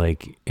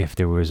like if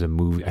there was a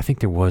movie. I think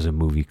there was a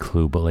movie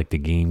Clue, but like the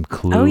game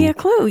Clue. Oh yeah,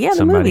 Clue. Yeah, the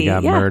Somebody movie.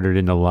 got yeah. murdered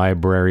in the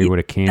library with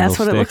a candlestick. That's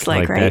what it looks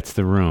like, right? That's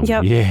the room.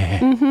 Yep. Yeah.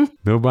 Mm-hmm.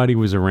 Nobody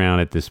was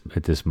around at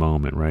this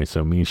moment, right?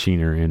 So me and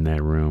Sheena are in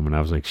that room, and I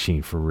was like,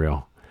 Sheen, for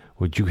real,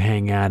 would you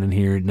hang out in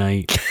here at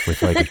night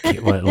with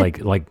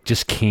like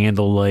just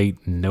candlelight,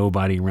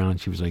 nobody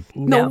around? She was like,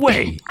 no No.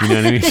 way. You know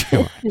what I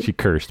mean? She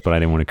cursed, but I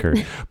didn't want to curse.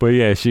 But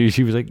yeah,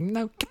 she was like,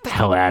 no, get the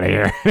hell out of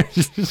here.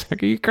 Just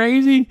like, are you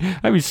crazy?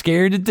 I'd be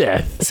scared to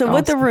death. So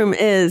what the room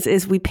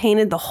is we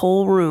painted the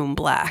whole room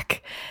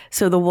black.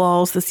 So the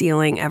walls, the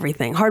ceiling,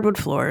 everything, hardwood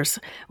floors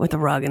with a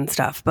rug and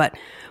stuff. But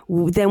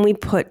then we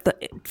put the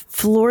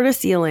floor to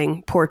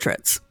ceiling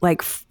portraits,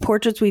 like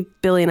portraits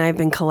Billy and I have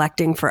been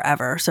collecting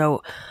forever.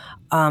 So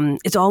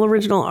it's all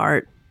original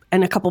art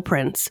and a couple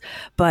prints,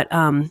 but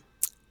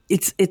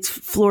it's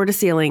floor to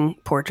ceiling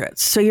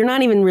portraits. So you're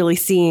not even really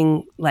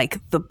seeing like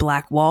the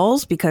black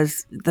walls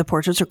because the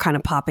portraits are kind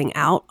of popping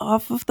out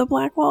off of the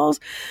black walls.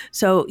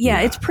 So yeah.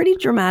 It's pretty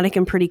dramatic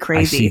and pretty I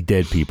crazy. see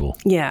dead people.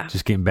 Yeah.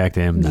 Just getting back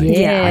to M. Night.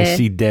 Yeah. I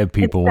see dead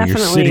people when you're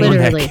definitely- sitting on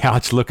Literally. that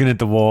couch looking at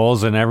the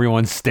walls and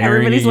everyone's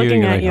staring Everybody's at you.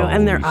 looking and at you're you like,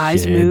 and their "Holy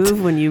eyes shit."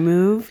 move when you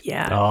move.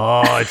 Yeah.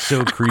 Oh, it's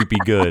so creepy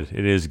good.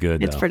 It is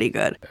good, It's though. pretty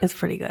good. It's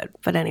pretty good.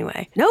 But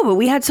anyway, but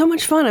we had so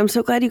much fun. I'm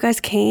so glad you guys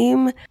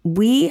came.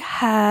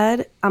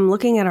 I'm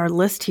looking at our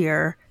list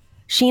here.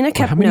 Sheena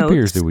kept How many notes.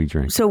 beers did we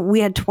drink? So we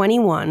had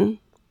 21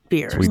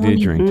 beers. We did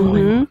drink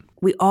 21.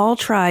 We all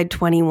tried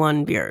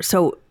 21 beers.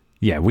 So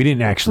Yeah, we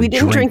didn't actually we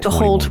didn't drink the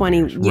whole 20.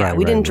 21 beers. Yeah, Right,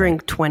 we right, didn't right.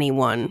 drink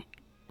 21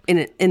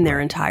 in their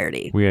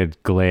entirety. We had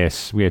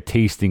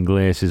tasting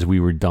glasses we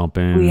were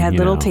dumping. We had you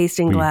little know.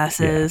 tasting Yeah.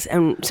 glasses.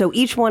 And so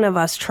each one of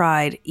us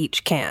tried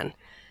each can.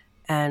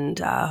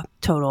 and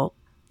total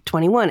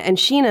 21. And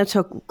Sheena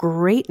took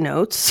great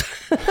notes.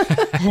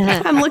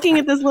 I'm looking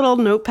at this little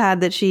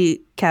notepad that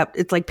she kept.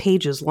 It's like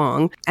pages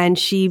long. And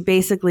she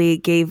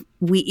basically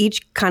we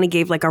each kind of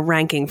gave like a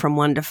ranking from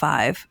 1 to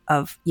 5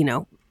 of,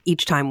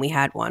 each time we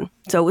had one.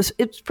 So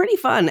it's pretty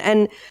fun.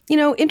 And,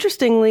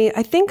 interestingly,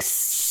 I think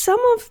some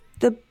of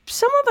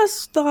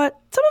us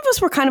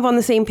were kind of on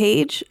the same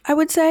page, I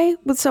would say,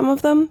 with some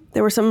of them.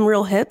 There were some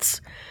real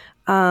hits.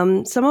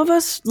 Some of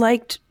us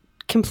liked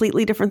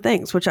completely different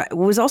things, which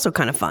was also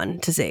kind of fun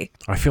to see.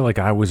 I feel like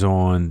I was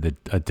on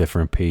a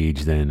different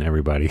page than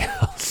everybody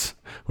else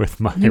with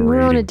my rating. You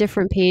were on a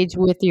different page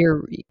with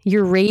your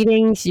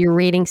ratings, your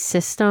rating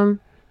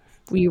system.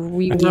 We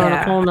were on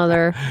a whole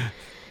nother.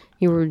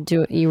 You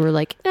were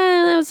like,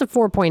 that was a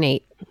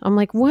 4.8. I'm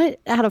like, what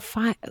out of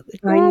 5?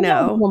 I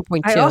know.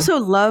 1.2. I also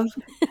love,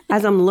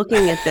 as I'm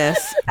looking at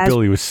this,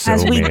 Billy was so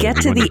as we mad get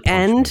we to wanted the to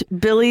punch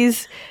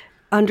end,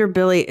 under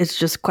Billy, it's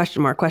just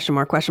question mark,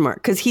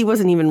 because he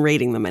wasn't even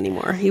rating them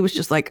anymore. He was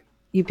just like,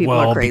 you people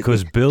are crazy.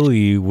 Because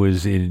Billy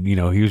was he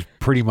was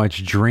pretty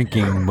much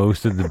drinking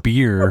most of the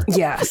beer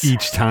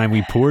each time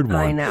we poured one.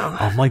 I know.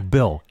 I'm like,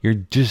 Bill, you're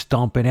just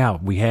dumping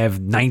out. We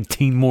have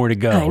 19 more to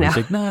go. He's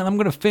like, nah, I'm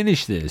going to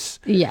finish this.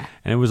 Yeah.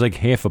 And it was like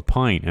half a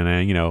pint. And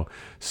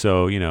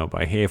then,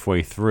 by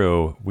halfway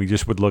through, we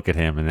just would look at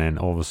him, and then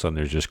all of a sudden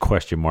there's just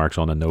question marks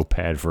on the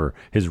notepad for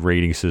his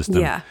rating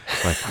system. Yeah.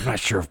 Like, I'm not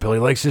sure if Billy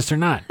likes this or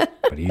not,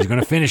 but he's going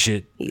to finish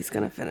it. He's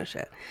going to finish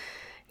it.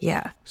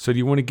 Yeah. So do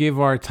you want to give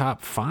our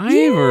top 5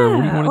 or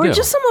what do you want to do?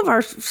 Just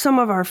some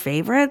of our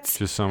favorites.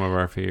 Just some of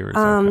our favorites.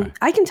 Okay.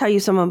 I can tell you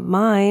some of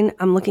mine.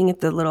 I'm looking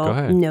at the little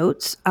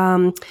notes.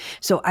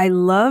 So I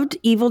loved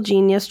Evil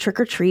Genius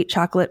Trick or Treat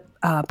Chocolate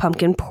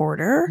Pumpkin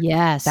Porter.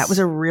 Yes. That was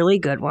a really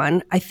good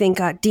one. I think,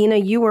 Dina,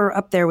 you were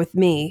up there with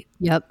me.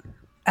 Yep.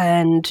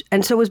 And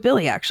so was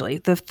Billy, actually.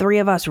 The three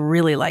of us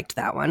really liked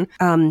that one.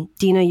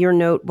 Dina, your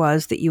note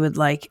was that you would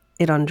like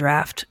it on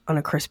draft on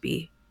a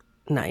crispy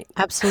night.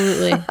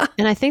 Absolutely.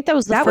 And I think that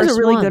was that was a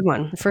really good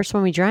one. The first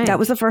one we drank. That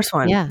was the first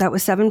one. Yeah. That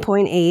was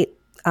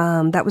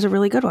 7.8. That was a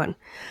really good one.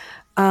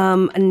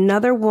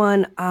 Another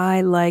one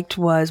I liked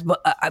was,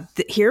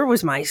 here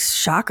was my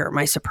shocker,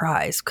 my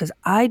surprise, because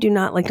I do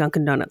not like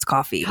Dunkin' Donuts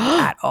coffee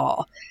at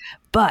all.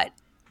 But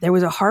there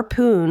was a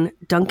Harpoon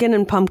Dunkin'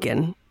 and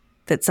Pumpkin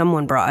that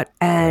someone brought.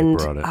 And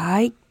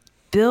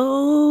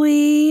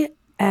Billy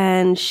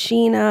and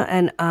Sheena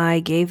and I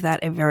gave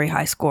that a very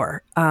high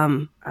score.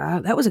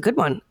 That was a good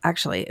one,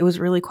 actually. It was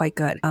really quite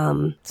good.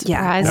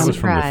 Surprise, that was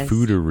from the surprise.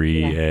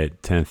 Foodery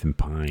at 10th and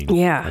Pine.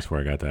 Yeah. That's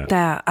where I got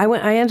that.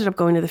 I ended up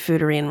going to the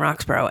Foodery in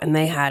Roxborough, and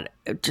they had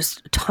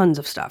just tons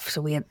of stuff.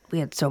 So we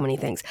had so many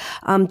things.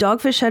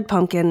 Dogfish Head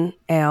Pumpkin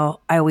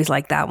Ale. I always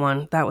liked that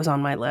one. That was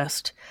on my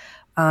list.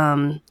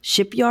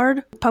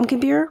 Shipyard pumpkin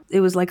beer.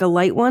 It was like a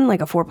light one, like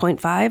a 4.5.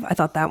 I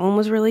thought that one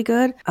was really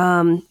good.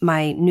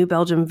 My New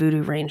Belgium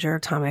Voodoo Ranger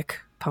Atomic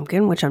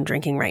Pumpkin, which I'm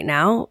drinking right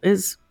now,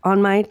 is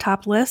on my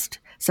top list.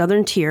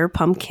 Southern Tier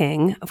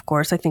Pumpkin, of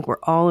course. I think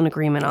we're all in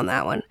agreement on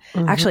that one.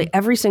 Mm-hmm. Actually,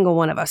 every single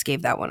one of us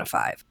gave that one a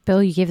 5.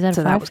 Bill, you gave that a 5?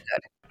 So that was good.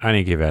 I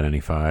didn't give out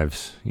any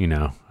 5s.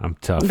 I'm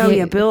tough. Oh,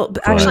 yeah. Bill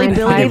gave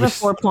a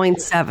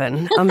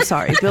 4.7. I'm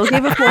sorry. Bill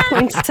gave a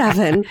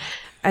 4.7.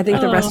 I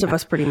think the rest of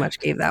us pretty much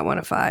gave that one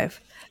a 5.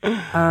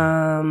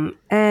 And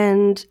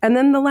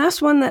then the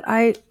last one that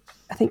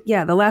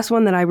the last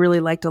one that I really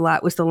liked a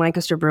lot was the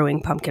Lancaster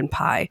Brewing Pumpkin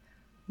Pie,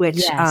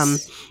 which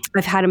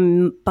I've had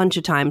a bunch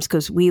of times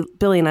because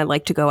Billy and I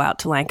like to go out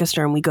to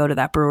Lancaster and we go to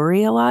that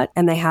brewery a lot,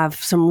 and they have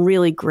some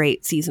really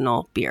great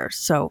seasonal beers.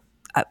 So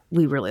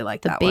we really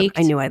like that one.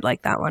 I knew I'd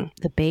like that one.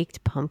 The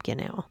baked pumpkin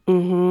ale.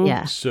 Mm-hmm.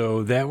 Yeah.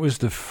 So that was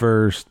the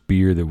first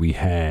beer that we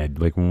had.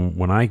 Like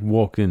when I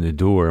walked in the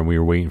door and we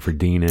were waiting for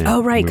Dina.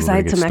 Oh, right, because I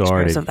had some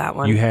extras of that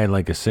one. You had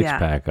like a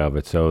 6-pack of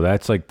it. So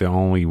that's like the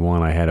only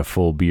one I had a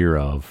full beer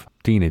of.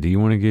 Dina, do you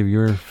want to give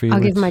your favorites?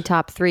 I'll give my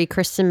top 3.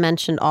 Kristen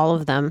mentioned all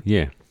of them.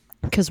 Yeah.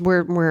 Because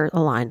we're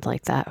aligned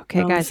like that.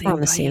 Okay, guys, we're on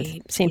the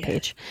same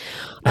page.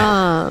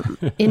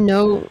 In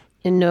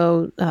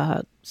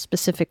no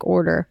specific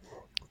order.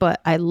 But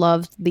I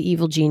loved the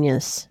Evil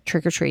Genius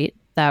Trick or Treat.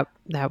 That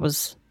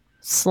was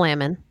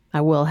slamming.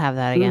 I will have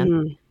that again.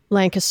 Mm-hmm.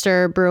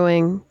 Lancaster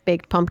Brewing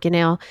Baked Pumpkin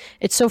Ale.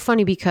 It's so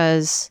funny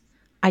because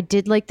I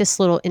did like this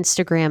little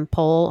Instagram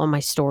poll on my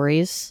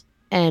stories,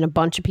 and a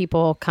bunch of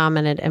people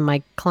commented. And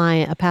my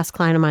client, a past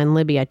client of mine,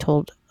 Libby, I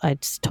told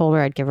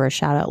her I'd give her a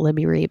shout out,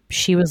 Libby Reap.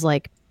 She was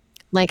like,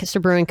 Lancaster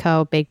Brewing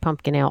Co. Baked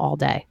Pumpkin Ale all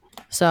day.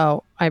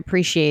 So I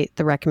appreciate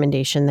the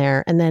recommendation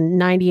there. And then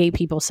 98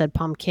 people said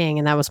Pumpkin,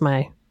 and that was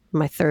my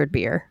third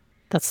beer.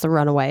 That's the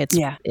Runaway. It's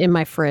in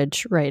my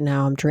fridge right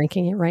now. I'm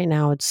drinking it right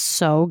now. It's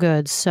so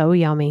good, so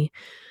yummy.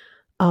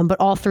 But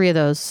all 3 of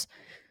those,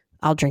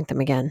 I'll drink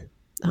them again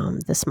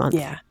this month.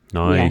 Yeah.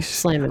 Nice.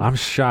 slamming. I'm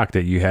shocked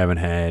that you haven't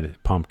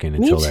had pumpkin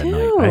until that night.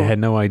 too. I had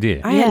no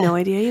idea. I had no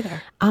idea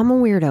either. I'm a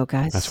weirdo,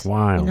 guys. That's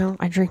wild. You know,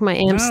 I drink my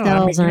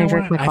Amstels you and I know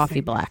drink what? my I coffee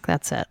think- black.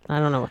 That's it. I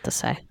don't know what to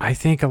say. I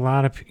think a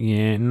lot of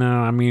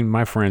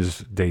my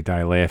friends, they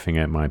die laughing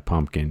at my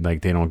pumpkin.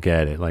 Like, they don't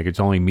get it. Like, it's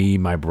only me,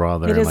 my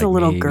brother, It and is like a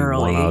little maybe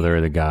girly. one other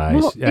of the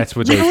guys. Well, That's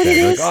what they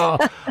say. Like, oh,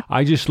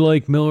 I just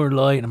like Miller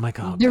Lite. And I'm like,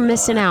 oh, You're God.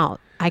 missing out.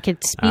 I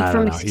could speak I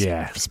from don't know.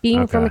 Yeah.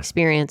 speaking from Okay.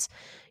 experience.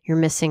 You're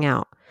missing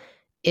out.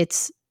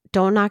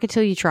 Don't knock it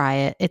till you try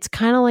it. It's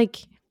kind of like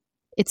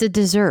it's a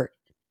dessert.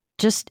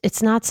 Just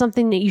it's not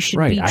something that you should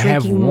Right. be I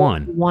have drinking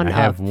one. I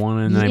have one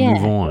and I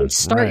move on.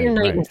 Start your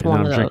night Right. with And one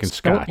I'm of drinking those.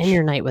 Don't scotch. end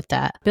your night with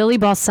that. Billy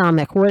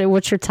Balsamic.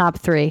 What's your top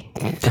 3?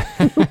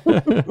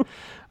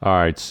 All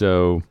right.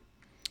 So,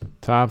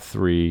 top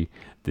 3.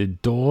 The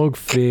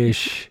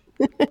Dogfish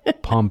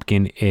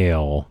Pumpkin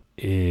Ale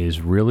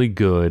is really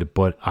good,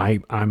 but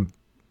I'm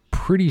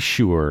pretty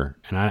sure,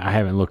 and I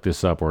haven't looked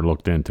this up or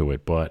looked into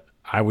it, but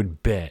I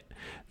would bet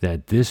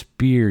that this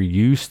beer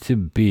used to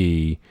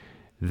be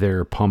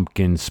their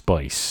pumpkin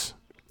spice.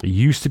 It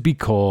used to be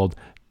called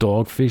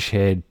Dogfish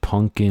Head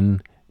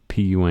Pumpkin,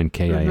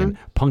 Punkin,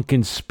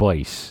 Pumpkin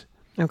Spice.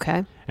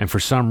 Okay. And for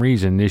some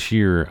reason this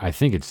year, I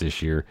think it's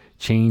this year,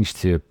 changed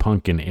to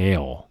Pumpkin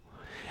Ale.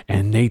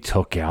 And they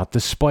took out the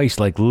spice,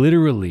 like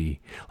literally.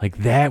 Like,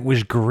 that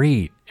was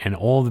great. And a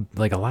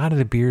lot of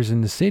the beers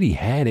in the city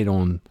had it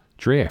on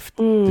draft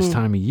this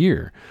time of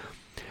year.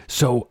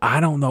 So I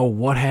don't know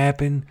what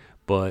happened,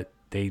 but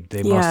they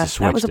must have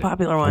switched that was a it.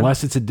 popular one.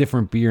 Unless it's a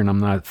different beer and I'm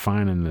not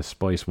finding the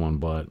spice one,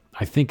 but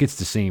I think it's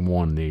the same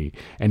one.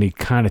 And they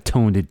kind of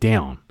toned it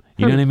down.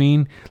 You know what I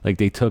mean? Like,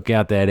 they took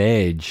out that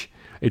edge.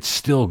 It's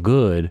still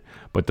good,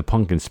 but the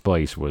pumpkin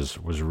spice was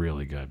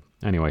really good.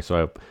 Anyway,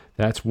 so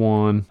that's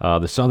one.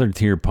 The Southern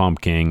Tier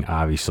Pumpkin,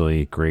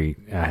 obviously great.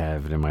 I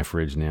have it in my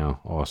fridge now.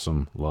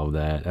 Awesome. Love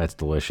that. That's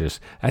delicious.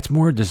 That's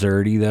more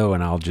desserty, though,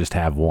 and I'll just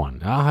have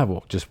one. I'll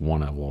have just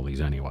one of all these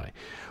anyway.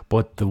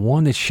 But the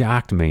one that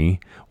shocked me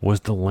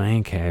was the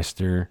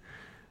Lancaster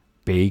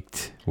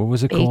Baked. What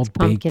was it called?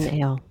 Pumpkin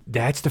Ale.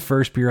 That's the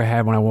first beer I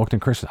had when I walked in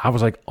Christmas. I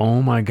was like,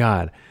 oh, my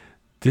God.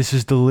 This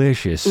is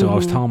delicious. So I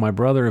was telling my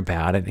brother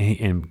about it,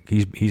 and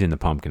he's in the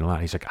pumpkin a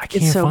lot. He's like, I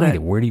can't so find good.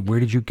 it. Where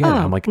did you get it?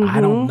 I'm like,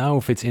 I don't know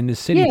if it's in the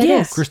city. Yeah, it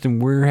is. Kristen,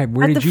 where At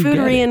did the you get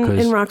Foodery it?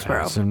 'Cause in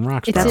Roxborough. It's in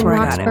Roxborough. It's That's in where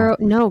I got it. Roxborough.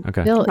 No,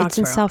 Okay. Bill, it's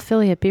in Roxborough. South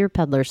Philly at Beer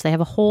Peddlers. They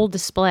have a whole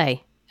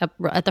display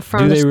at the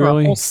front Do of the they store,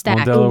 really? a whole On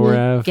stack.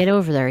 Delaware Ave? Get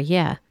over there.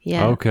 Yeah.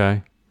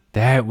 Okay.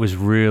 That was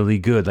really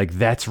good. Like,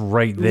 that's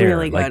right there.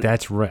 Really Like, good.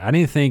 that's right. I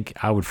didn't think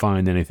I would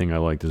find anything I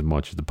liked as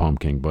much as the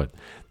pumpkin, but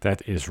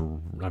that is,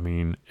 I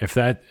mean, if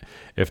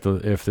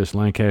this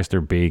Lancaster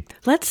Baked,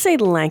 Let's say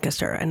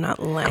Lancaster and not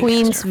Lancaster.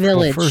 Queens well,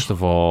 Village. first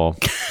of all,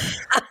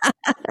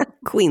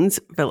 Queens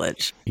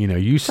Village.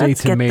 you say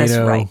Let's get this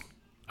tomato, right.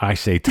 I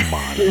say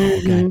tomato.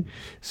 Okay.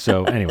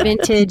 So anyway,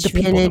 Vintage, the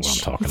people know what vintage.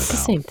 I'm talking It's the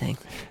about. same thing.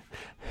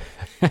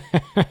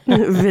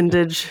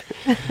 Vintage.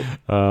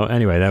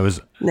 Anyway, that was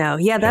No,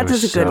 yeah, that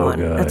was is a good so one.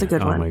 That's a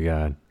good oh one. my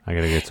God, I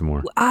gotta get some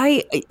more.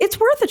 It's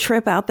worth a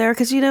trip out there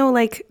because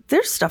like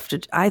there's stuff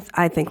to.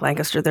 I think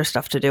Lancaster, there's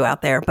stuff to do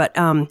out there, but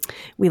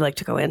we like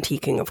to go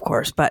antiquing, of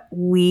course. But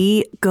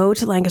we go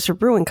to Lancaster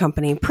Brewing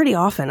Company pretty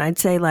often. I'd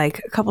say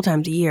like a couple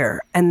times a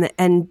year,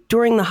 and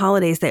during the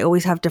holidays they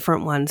always have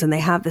different ones, and they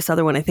have this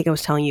other one. I think I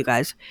was telling you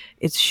guys,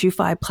 it's Shoe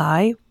Fly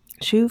Pie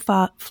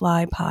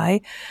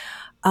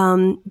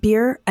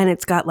beer, and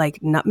it's got like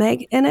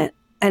nutmeg in it,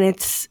 and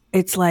it's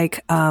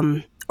like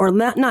or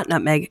not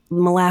nutmeg,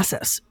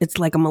 molasses. It's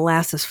like a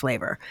molasses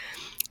flavor.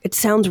 It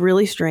sounds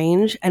really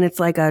strange, and it's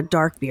like a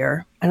dark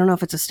beer. I don't know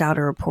if it's a stout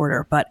or a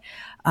porter, but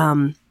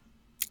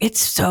it's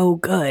so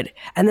good.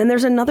 And then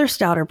there's another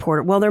stout or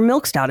porter. Well, their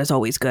milk stout is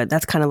always good.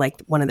 That's kind of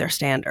like one of their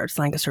standards,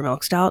 Lancaster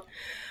milk stout.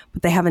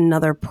 But they have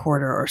another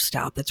porter or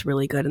stout that's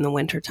really good in the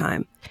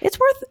wintertime. It's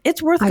worth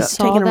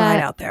taking a ride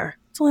out there.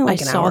 It's only like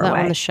I an saw hour that away.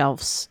 on the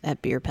shelves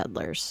at Beer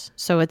Peddlers.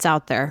 So it's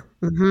out there.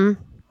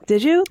 Mm-hmm.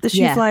 Did you? The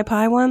Shoe Yeah. Fly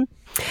Pie one?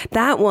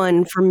 That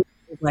one for me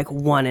is like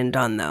one and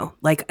done though.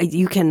 Like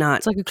you cannot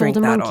It's like a drink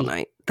golden that monkey. all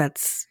night.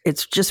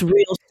 It's just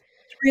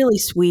really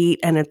sweet,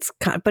 and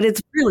but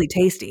it's really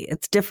tasty.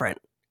 It's different.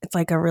 It's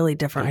like a really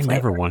different I flavor.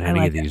 never want I any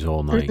like of it. these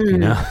all night. You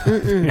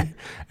know,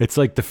 it's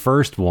like the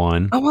first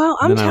one. Oh well,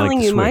 and I'm then I like telling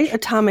to you, my switch.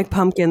 Atomic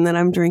Pumpkin that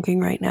I'm drinking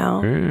right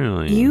now.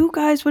 Really? You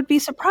guys would be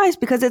surprised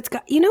because it's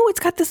got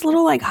this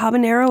little like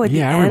habanero at the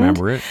Yeah, end. I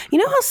remember it. You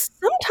know how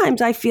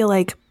sometimes I feel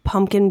like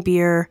pumpkin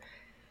beer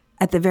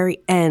at the very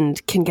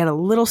end can get a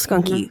little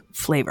skunky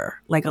flavor,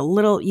 like a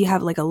little. You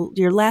have like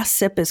your last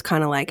sip is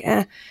kind of like,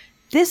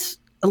 This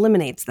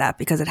eliminates that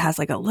because it has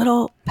like a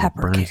little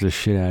pepper Burns kick, the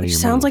shit out of which your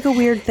sounds mouth. like a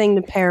weird thing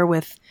to pair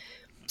with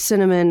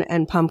cinnamon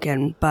and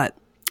pumpkin, but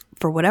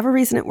for whatever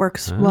reason, it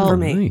works for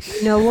me. Nice.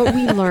 You know what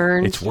we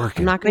learned? It's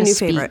working. I'm not going My to new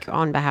speak favorite.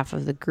 on behalf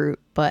of the group,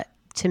 but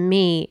to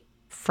me,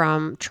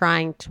 from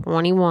trying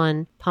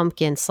 21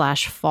 pumpkin /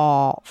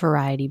 fall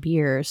variety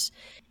beers,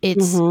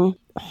 it's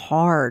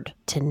hard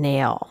to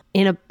nail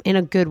in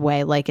a good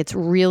way. Like it's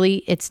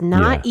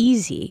not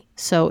easy.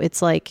 So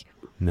it's like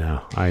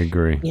No, I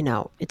agree. You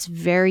know, it's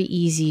very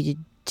easy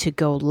to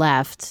go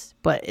left,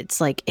 but it's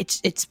like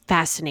it's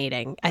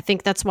fascinating. I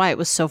think that's why it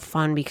was so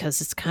fun,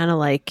 because it's kind of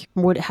like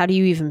where do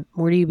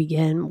you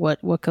begin?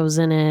 What goes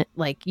in it?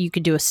 Like you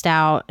could do a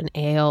stout, an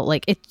ale.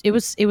 Like it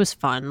was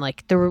fun.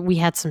 Like we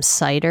had some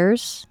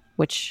ciders,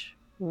 which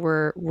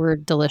were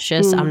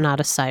delicious. I'm not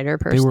a cider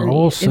person. They were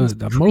also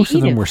most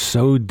of them were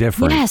so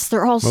different. Yes,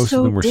 they're all most so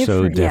of them were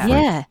different. so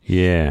different.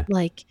 Yeah.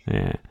 Like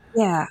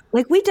Yeah,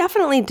 like we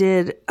definitely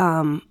did.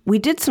 We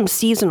did some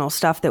seasonal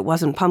stuff that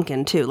wasn't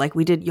pumpkin too. Like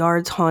we did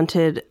Yards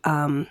Haunted,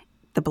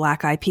 the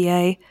Black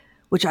IPA,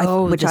 which I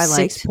liked.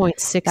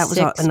 6.66. That was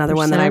another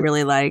one that I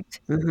really liked.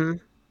 Mm-hmm.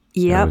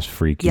 Yep, that was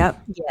freaky.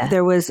 Yep. Yeah.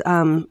 There was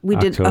we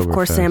did, of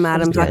course, Sam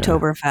Adams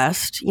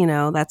Oktoberfest. You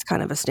know, that's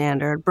kind of a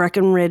standard.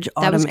 Breckenridge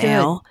Autumn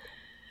Ale.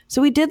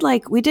 So we did.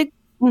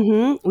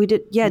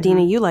 Yeah,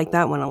 Dina, you liked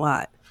that one a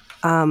lot.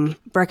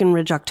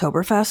 Breckenridge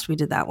Oktoberfest. We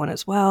did that one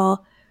as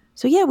well.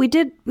 So yeah, we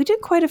did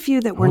quite a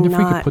few that were not. If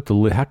we could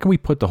put how can we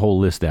put the whole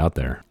list out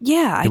there?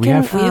 Yeah, we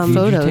have photos.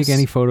 Did you take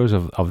any photos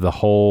of the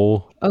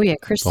whole? Oh yeah,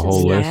 Kristen's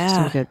whole list.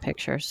 Some good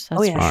pictures.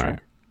 That's for sure. All right.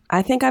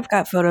 I think I've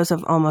got photos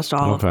of almost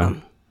all of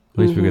them. At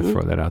least we could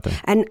throw that out there.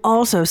 And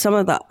also some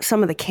of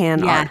the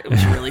canned art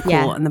was really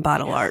cool, and the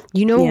bottle art.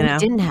 You know what we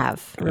didn't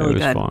have? Really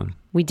good. Fun.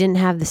 We didn't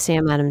have the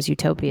Sam Adams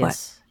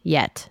Utopias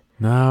yet.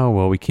 No,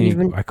 well, we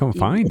can't. I couldn't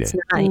find it.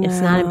 It's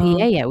not in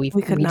PA yet. We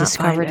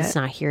discovered it's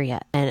not here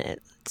yet, and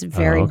it's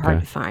very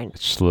hard to find.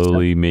 It's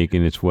slowly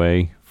making its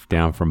way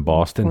down from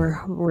Boston.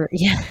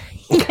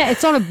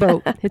 It's on a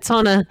boat. It's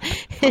on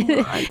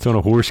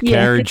a horse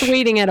carriage. It's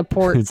waiting at a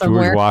port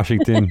somewhere. George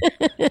Washington,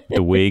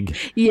 the wig.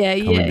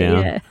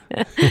 Yeah.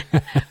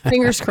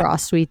 Fingers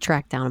crossed we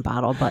track down a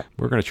bottle, but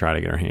we're gonna try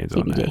to get our hands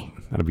on that.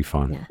 That'll be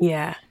fun.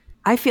 Yeah.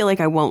 I feel like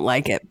I won't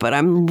like it, but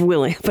I'm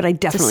willing. But I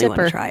definitely want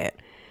to try it.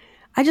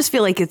 I just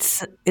feel like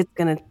it's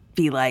gonna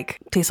be like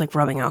taste like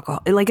rubbing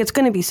alcohol. Like it's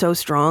gonna be so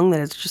strong that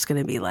it's just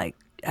gonna be like,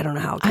 I don't know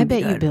how. I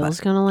bet you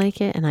Bill's gonna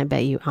like it, and I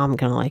bet you I'm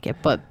gonna like it.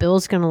 But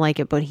Bill's gonna like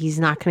it, but he's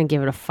not gonna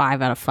give it a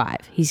 5 out of 5.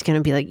 He's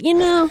gonna be like,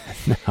 no.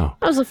 That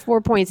was a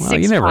 4.65. Well,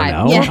 you never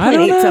know. Yeah.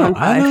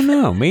 I don't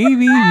know.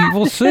 Maybe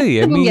we'll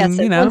see. I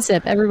mean, one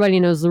sip. Everybody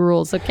knows the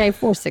rules. Okay,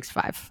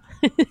 4.65.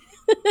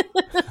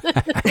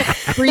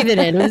 Breathe it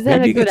in. Was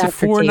that maybe a good it's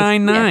a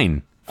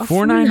 4.99.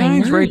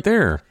 4.99's right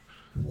there.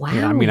 Wow.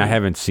 Yeah, I mean, I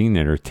haven't seen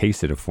it or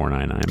tasted a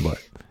 4.99, but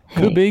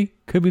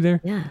could be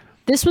there. Yeah.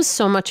 This was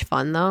so much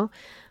fun though.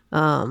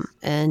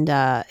 And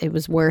it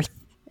was worth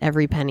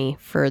every penny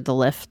for the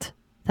lift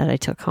that I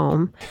took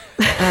home.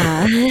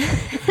 Yeah.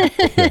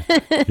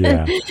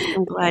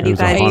 I'm glad you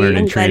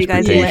guys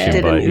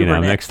transportation, but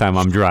next time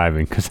I'm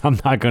driving because I'm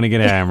not going to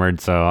get hammered,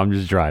 so I'm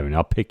just driving.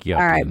 I'll pick you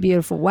up. All right,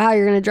 beautiful. Wow,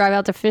 you're going to drive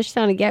out to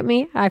Fishtown to get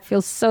me? I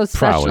feel so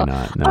special. Probably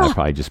not. No, I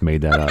probably just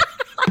made that up.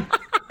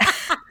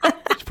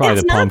 It's probably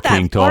it's the Pump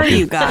King talking.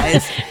 You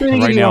guys.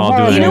 Right now,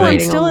 I'll do it anyway. I'm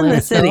still in the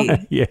city.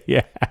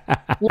 Yeah.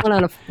 1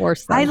 out of 4.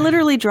 I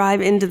literally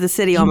drive into the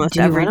city almost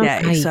every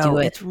day, so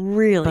it's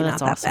really not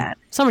that bad.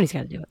 Somebody's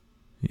got to do it.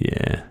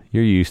 Yeah,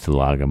 you're used to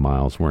logging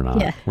miles. We're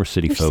not. Yeah. We're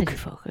city folk.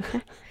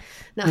 Okay.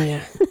 No.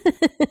 Yeah.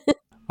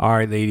 All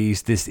right,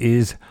 ladies, this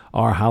is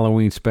our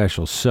Halloween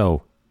special.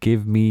 So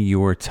give me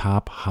your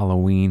top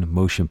Halloween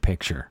motion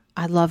picture.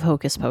 I love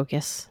Hocus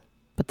Pocus,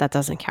 but that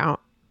doesn't count.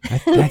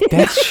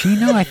 That's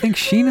Sheena. I think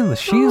Sheena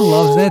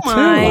loves that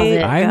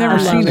too. I've never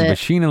seen it, but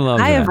Sheena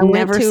loves it. I have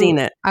never seen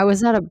it. I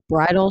was at a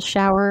bridal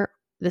shower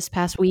this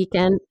past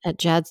weekend at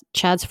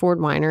Chad's Ford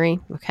Winery.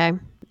 Okay.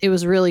 It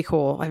was really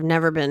cool. I've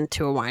never been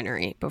to a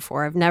winery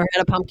before. I've never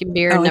had a pumpkin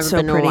beer. I've never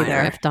been to a winery.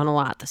 There. I've done a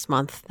lot this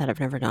month that I've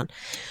never done.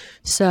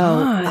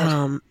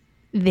 So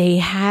they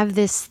have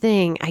this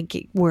thing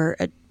where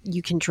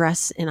you can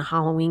dress in a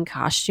Halloween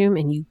costume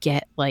and you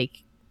get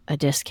like a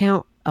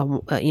discount,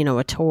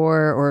 a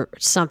tour or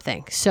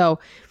something. So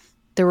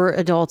there were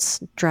adults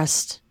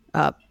dressed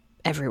up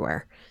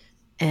everywhere.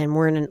 And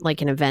we're in an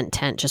event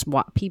tent. Just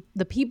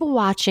the people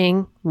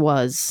watching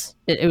was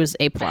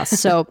A+.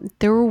 So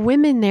there were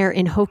women there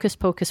in Hocus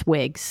Pocus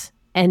wigs,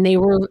 and they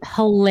were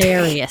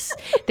hilarious.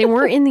 They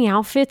weren't in the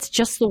outfits,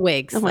 just the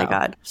wigs. Oh my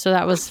God! So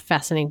that was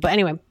fascinating. But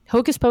anyway,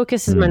 Hocus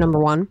Pocus is my number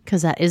 1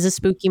 because that is a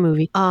spooky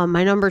movie.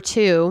 My number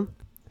 2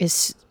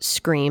 is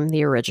Scream,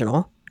 the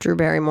original. Drew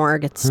Barrymore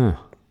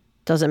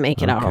doesn't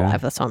make it out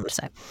alive. That's all I'm gonna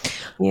say.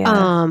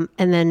 Yeah.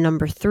 And then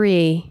number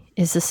 3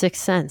 is The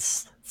Sixth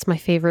Sense. It's my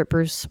favorite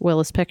Bruce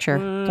Willis picture.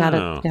 Got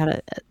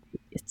it.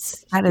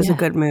 That is a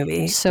good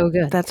movie. So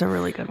good. That's a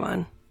really good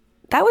one.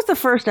 That was the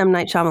first M.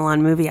 Night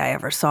Shyamalan movie I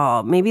ever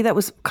saw. Maybe that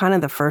was kind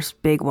of the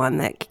first big one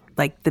that,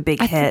 like, the big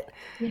hit.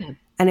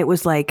 And it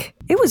was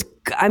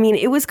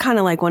kind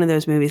of like one of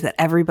those movies that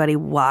everybody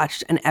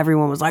watched and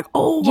everyone was like,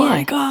 oh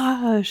my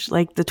gosh,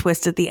 like the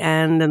twist at the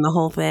end and the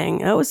whole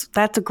thing.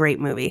 That's a great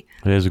movie.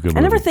 It is a good movie.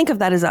 I never think of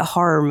that as a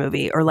horror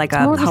movie or like a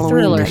Halloween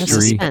thriller,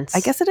 suspense. I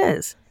guess it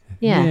is.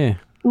 Yeah.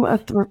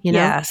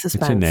 Suspense.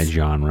 It's in that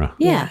genre.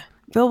 Yeah.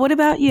 Bill, what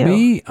about you?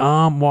 Me,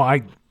 well,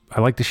 I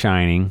like The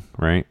Shining,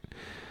 right?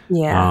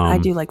 Yeah, I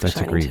do like The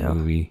Shining too. That's a great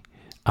movie.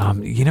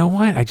 You know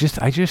what? I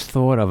just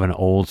thought of an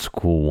old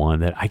school one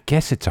that I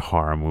guess it's a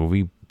horror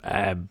movie.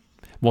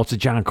 Well, it's a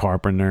John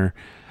Carpenter.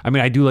 I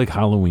mean, I do like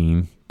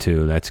Halloween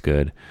too. That's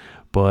good.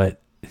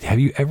 But have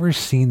you ever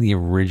seen the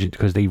original?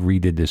 Because they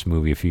redid this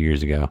movie a few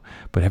years ago.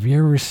 But have you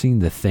ever seen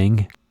The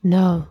Thing?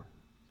 No.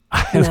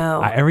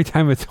 No. Every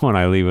time it's on,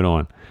 I leave it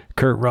on.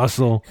 Kurt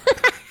Russell.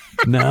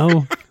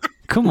 No?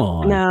 Come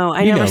on. No,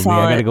 I you never know saw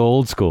me. I got to it. go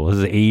old school. This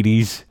is the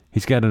 80s.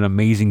 He's got an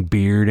amazing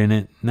beard in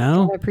it.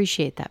 No? I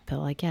appreciate that,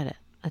 Bill. I get it.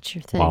 That's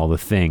your thing. Well, The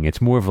Thing.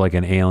 It's more of like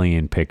an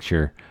alien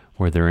picture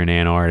where they're in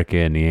Antarctica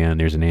and the end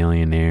there's an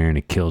alien there and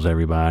it kills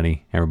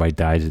everybody. Everybody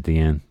dies at the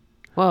end.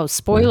 Whoa,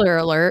 spoiler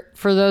alert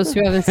for those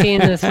who haven't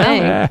seen The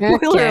Thing.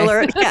 Spoiler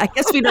alert. Yeah, I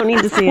guess we don't need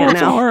to see it It's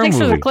a now. horror Thanks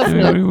for the movie. cliff I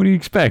mean, note. what do you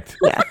expect?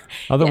 Yeah.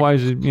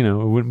 Otherwise, it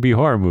wouldn't be a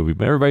horror movie,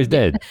 but everybody's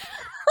dead.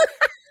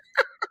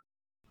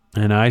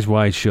 And Eyes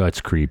Wide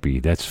Shut's creepy.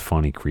 That's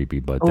funny creepy,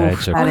 but Oof,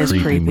 that's a that is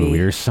creepy creepy. movie.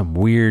 There's some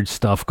weird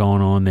stuff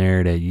going on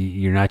there that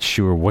you're not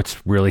sure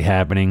what's really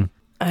happening.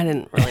 I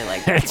didn't really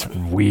like that That's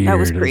one. weird. That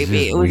was It's creepy.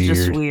 just It was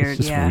just weird. weird, It's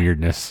just yeah.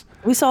 weirdness.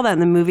 We saw that in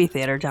the movie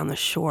theater down the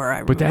shore.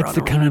 I But remember that's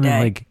the on a rainy kind of day.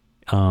 like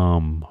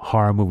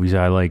horror movies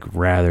I like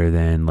rather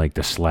than like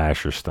the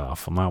slasher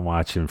stuff. I'm not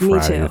watching Me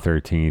Friday too. the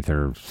 13th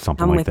or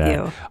something I'm like with that.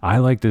 you. I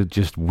like the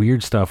just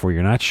weird stuff where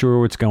you're not sure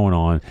what's going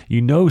on.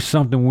 You know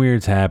something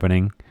weird's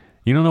happening.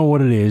 You don't know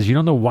what it is. You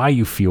don't know why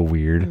you feel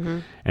weird. Mm-hmm.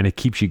 And it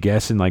keeps you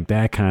guessing, like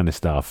that kind of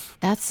stuff.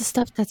 That's the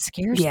stuff that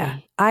scares Yeah,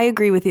 me. I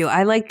agree with you.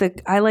 I like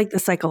the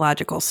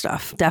psychological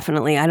stuff.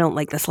 Definitely, I don't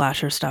like the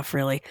slasher stuff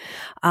really.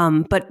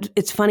 But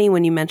it's funny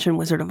when you mention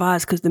Wizard of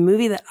Oz because the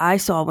movie that I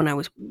saw when I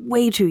was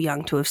way too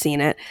young to have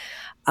seen it.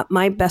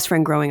 My best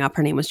friend growing up,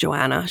 her name was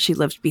Joanna. She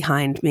lived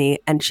behind me,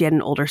 and she had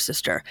an older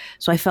sister.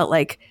 So I felt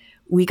like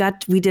we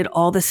did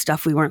all this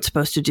stuff we weren't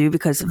supposed to do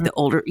because of the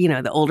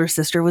older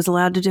sister was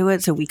allowed to do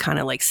it. So we kind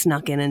of like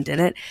snuck in and did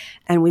it.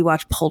 And we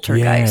watched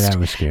Poltergeist. Yeah, that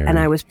was scary. And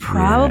I was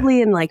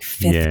probably in like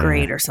fifth Yeah.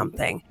 grade or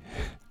something.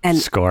 And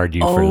Scarred you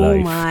for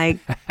life. Oh my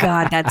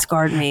God, that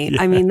scarred me.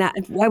 I mean,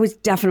 I was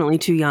definitely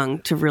too young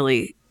to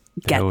really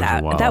get That was a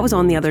that. wild That was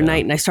on the movie, other too.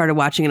 night, and I started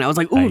watching it. And I was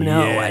like, oh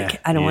no, Yeah.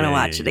 I don't want to Yeah,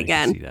 watch it I can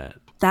again. see that.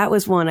 That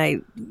was one I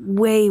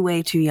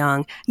way too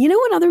young. You know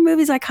what other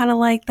movies I kind of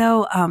like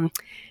though?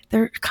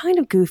 They're kind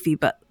of goofy,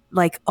 but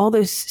like all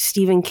those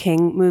Stephen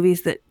King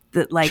movies that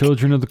like.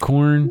 Children of the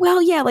Corn.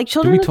 Well, yeah, like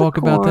Children we of the talk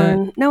about that?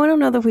 Corn. No, I don't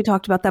know that we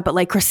talked about that, but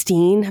like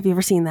Christine, have you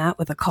ever seen that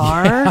with a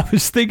car? I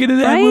was thinking of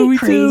that Right? movie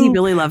Crazy too.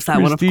 Billy loves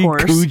that one, of Christine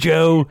course.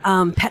 Cujo.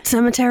 Pet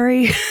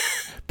Cemetery.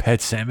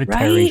 Pet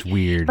Cemetery's Right?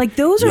 weird. Like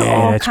those are Yeah,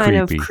 all that's kind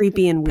creepy. of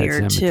creepy and Pet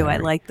weird too. I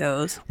Sematary. like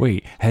those.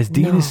 Wait, has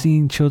Dina No.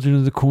 seen Children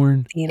of the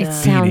Corn? You know? It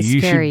sounds Dina,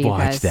 you scary, should you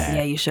watch guys. that.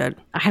 Yeah, you should.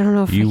 I don't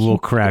know if You I will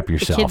can- crap The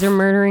yourself. kids are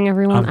murdering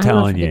everyone. I'm I don't know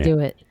telling if I you. could do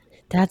it.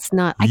 That's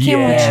not. I can't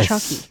Yes.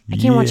 watch Chucky. I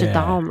can't watch a Yeah.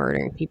 doll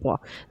murdering people.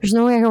 There's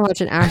no way I can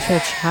watch an actual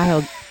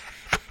child.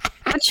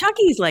 But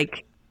Chucky's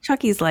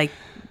like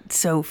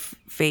so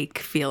fake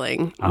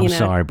feeling. I'm you know?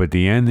 sorry, but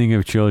the ending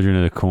of Children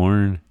of the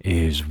Corn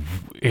is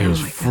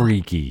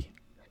freaky.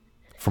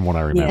 From what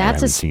I remember, I That's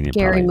haven't a seen it.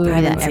 scary probably. movie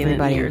haven't that seen it in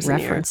everybody years and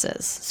years.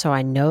 references. So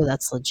I know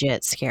that's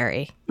legit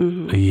scary.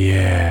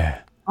 Yeah,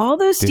 All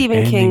those The Stephen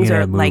ending Kings of are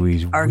that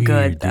movie's are weird,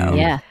 good though. dude.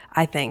 Yeah.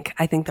 I think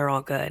they're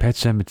all good. Pet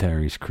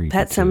Cemetery's creepy.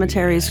 Pet too,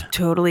 Cemetery's yeah.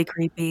 totally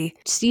creepy.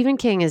 Stephen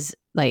King is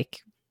like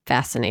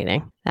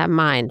fascinating. That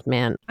mind,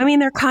 man. I mean,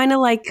 they're kind of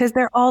like because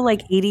they're all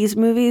like '80s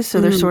movies, so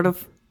they're sort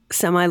of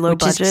semi-low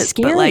Which is budget,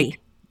 scary. but like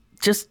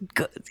just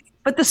good.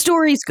 But the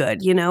story's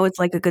good. You know, it's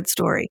like a good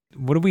story.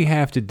 What do we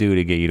have to do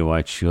to get you to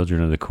watch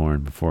Children of the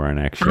Corn before our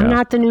next show? I'm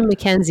not the new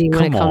Mackenzie when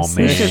Come it comes on, to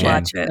man. this You should shit.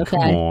 watch it. Okay.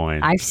 Come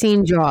on. I've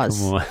seen Jaws.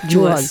 Come on.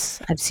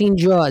 Jaws. I've seen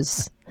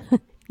Jaws.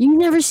 You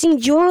never seen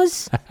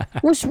Jaws?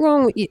 What's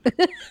wrong with you?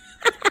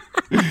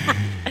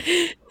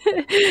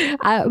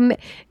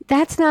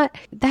 That's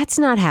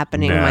not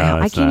happening in my No,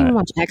 house. I it's can't even not.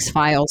 watch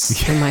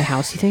X-Files in my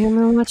house. You think I'm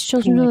gonna watch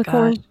Children Oh of my the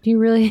Corn? gosh. Do you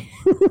really?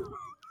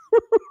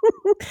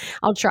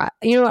 I'll try.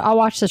 You know what? I'll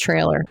watch the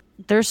trailer.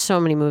 There's so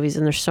many movies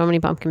and there's so many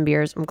pumpkin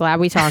beers. I'm glad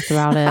we talked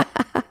about it.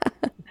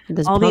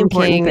 This All the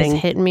important pumpkin is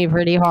thing. hitting me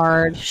pretty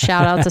hard.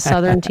 Shout out to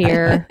Southern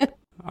Tier.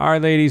 All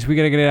right, ladies, we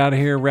got to get out of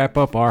here, wrap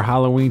up our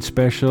Halloween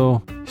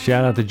special.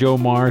 Shout out to Joe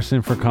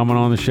Morrison for coming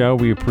on the show.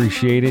 We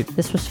appreciate it.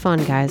 This was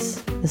fun,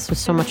 guys. This was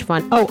so much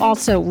fun. Oh,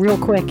 also, real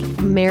quick,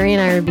 Mary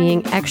and I are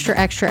being extra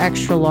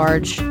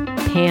large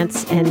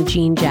pants and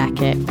jean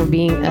jacket. We're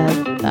being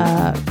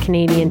a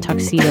Canadian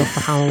tuxedo for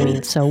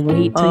Halloween. So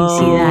wait till you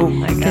see Oh, that.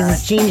 my Because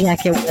it's jean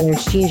jacket weather.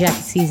 It's jean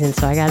jacket season.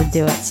 So I got to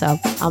do it. So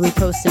I'll be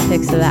posting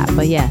pics of that.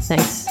 But yeah,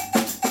 thanks.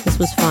 This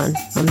was fun.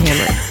 I'm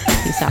hammered.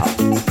 Peace out.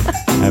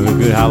 Have a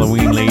good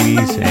Halloween,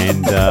 ladies,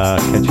 and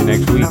catch you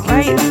next week. All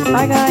right,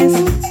 bye guys.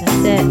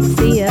 That's it.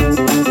 See ya.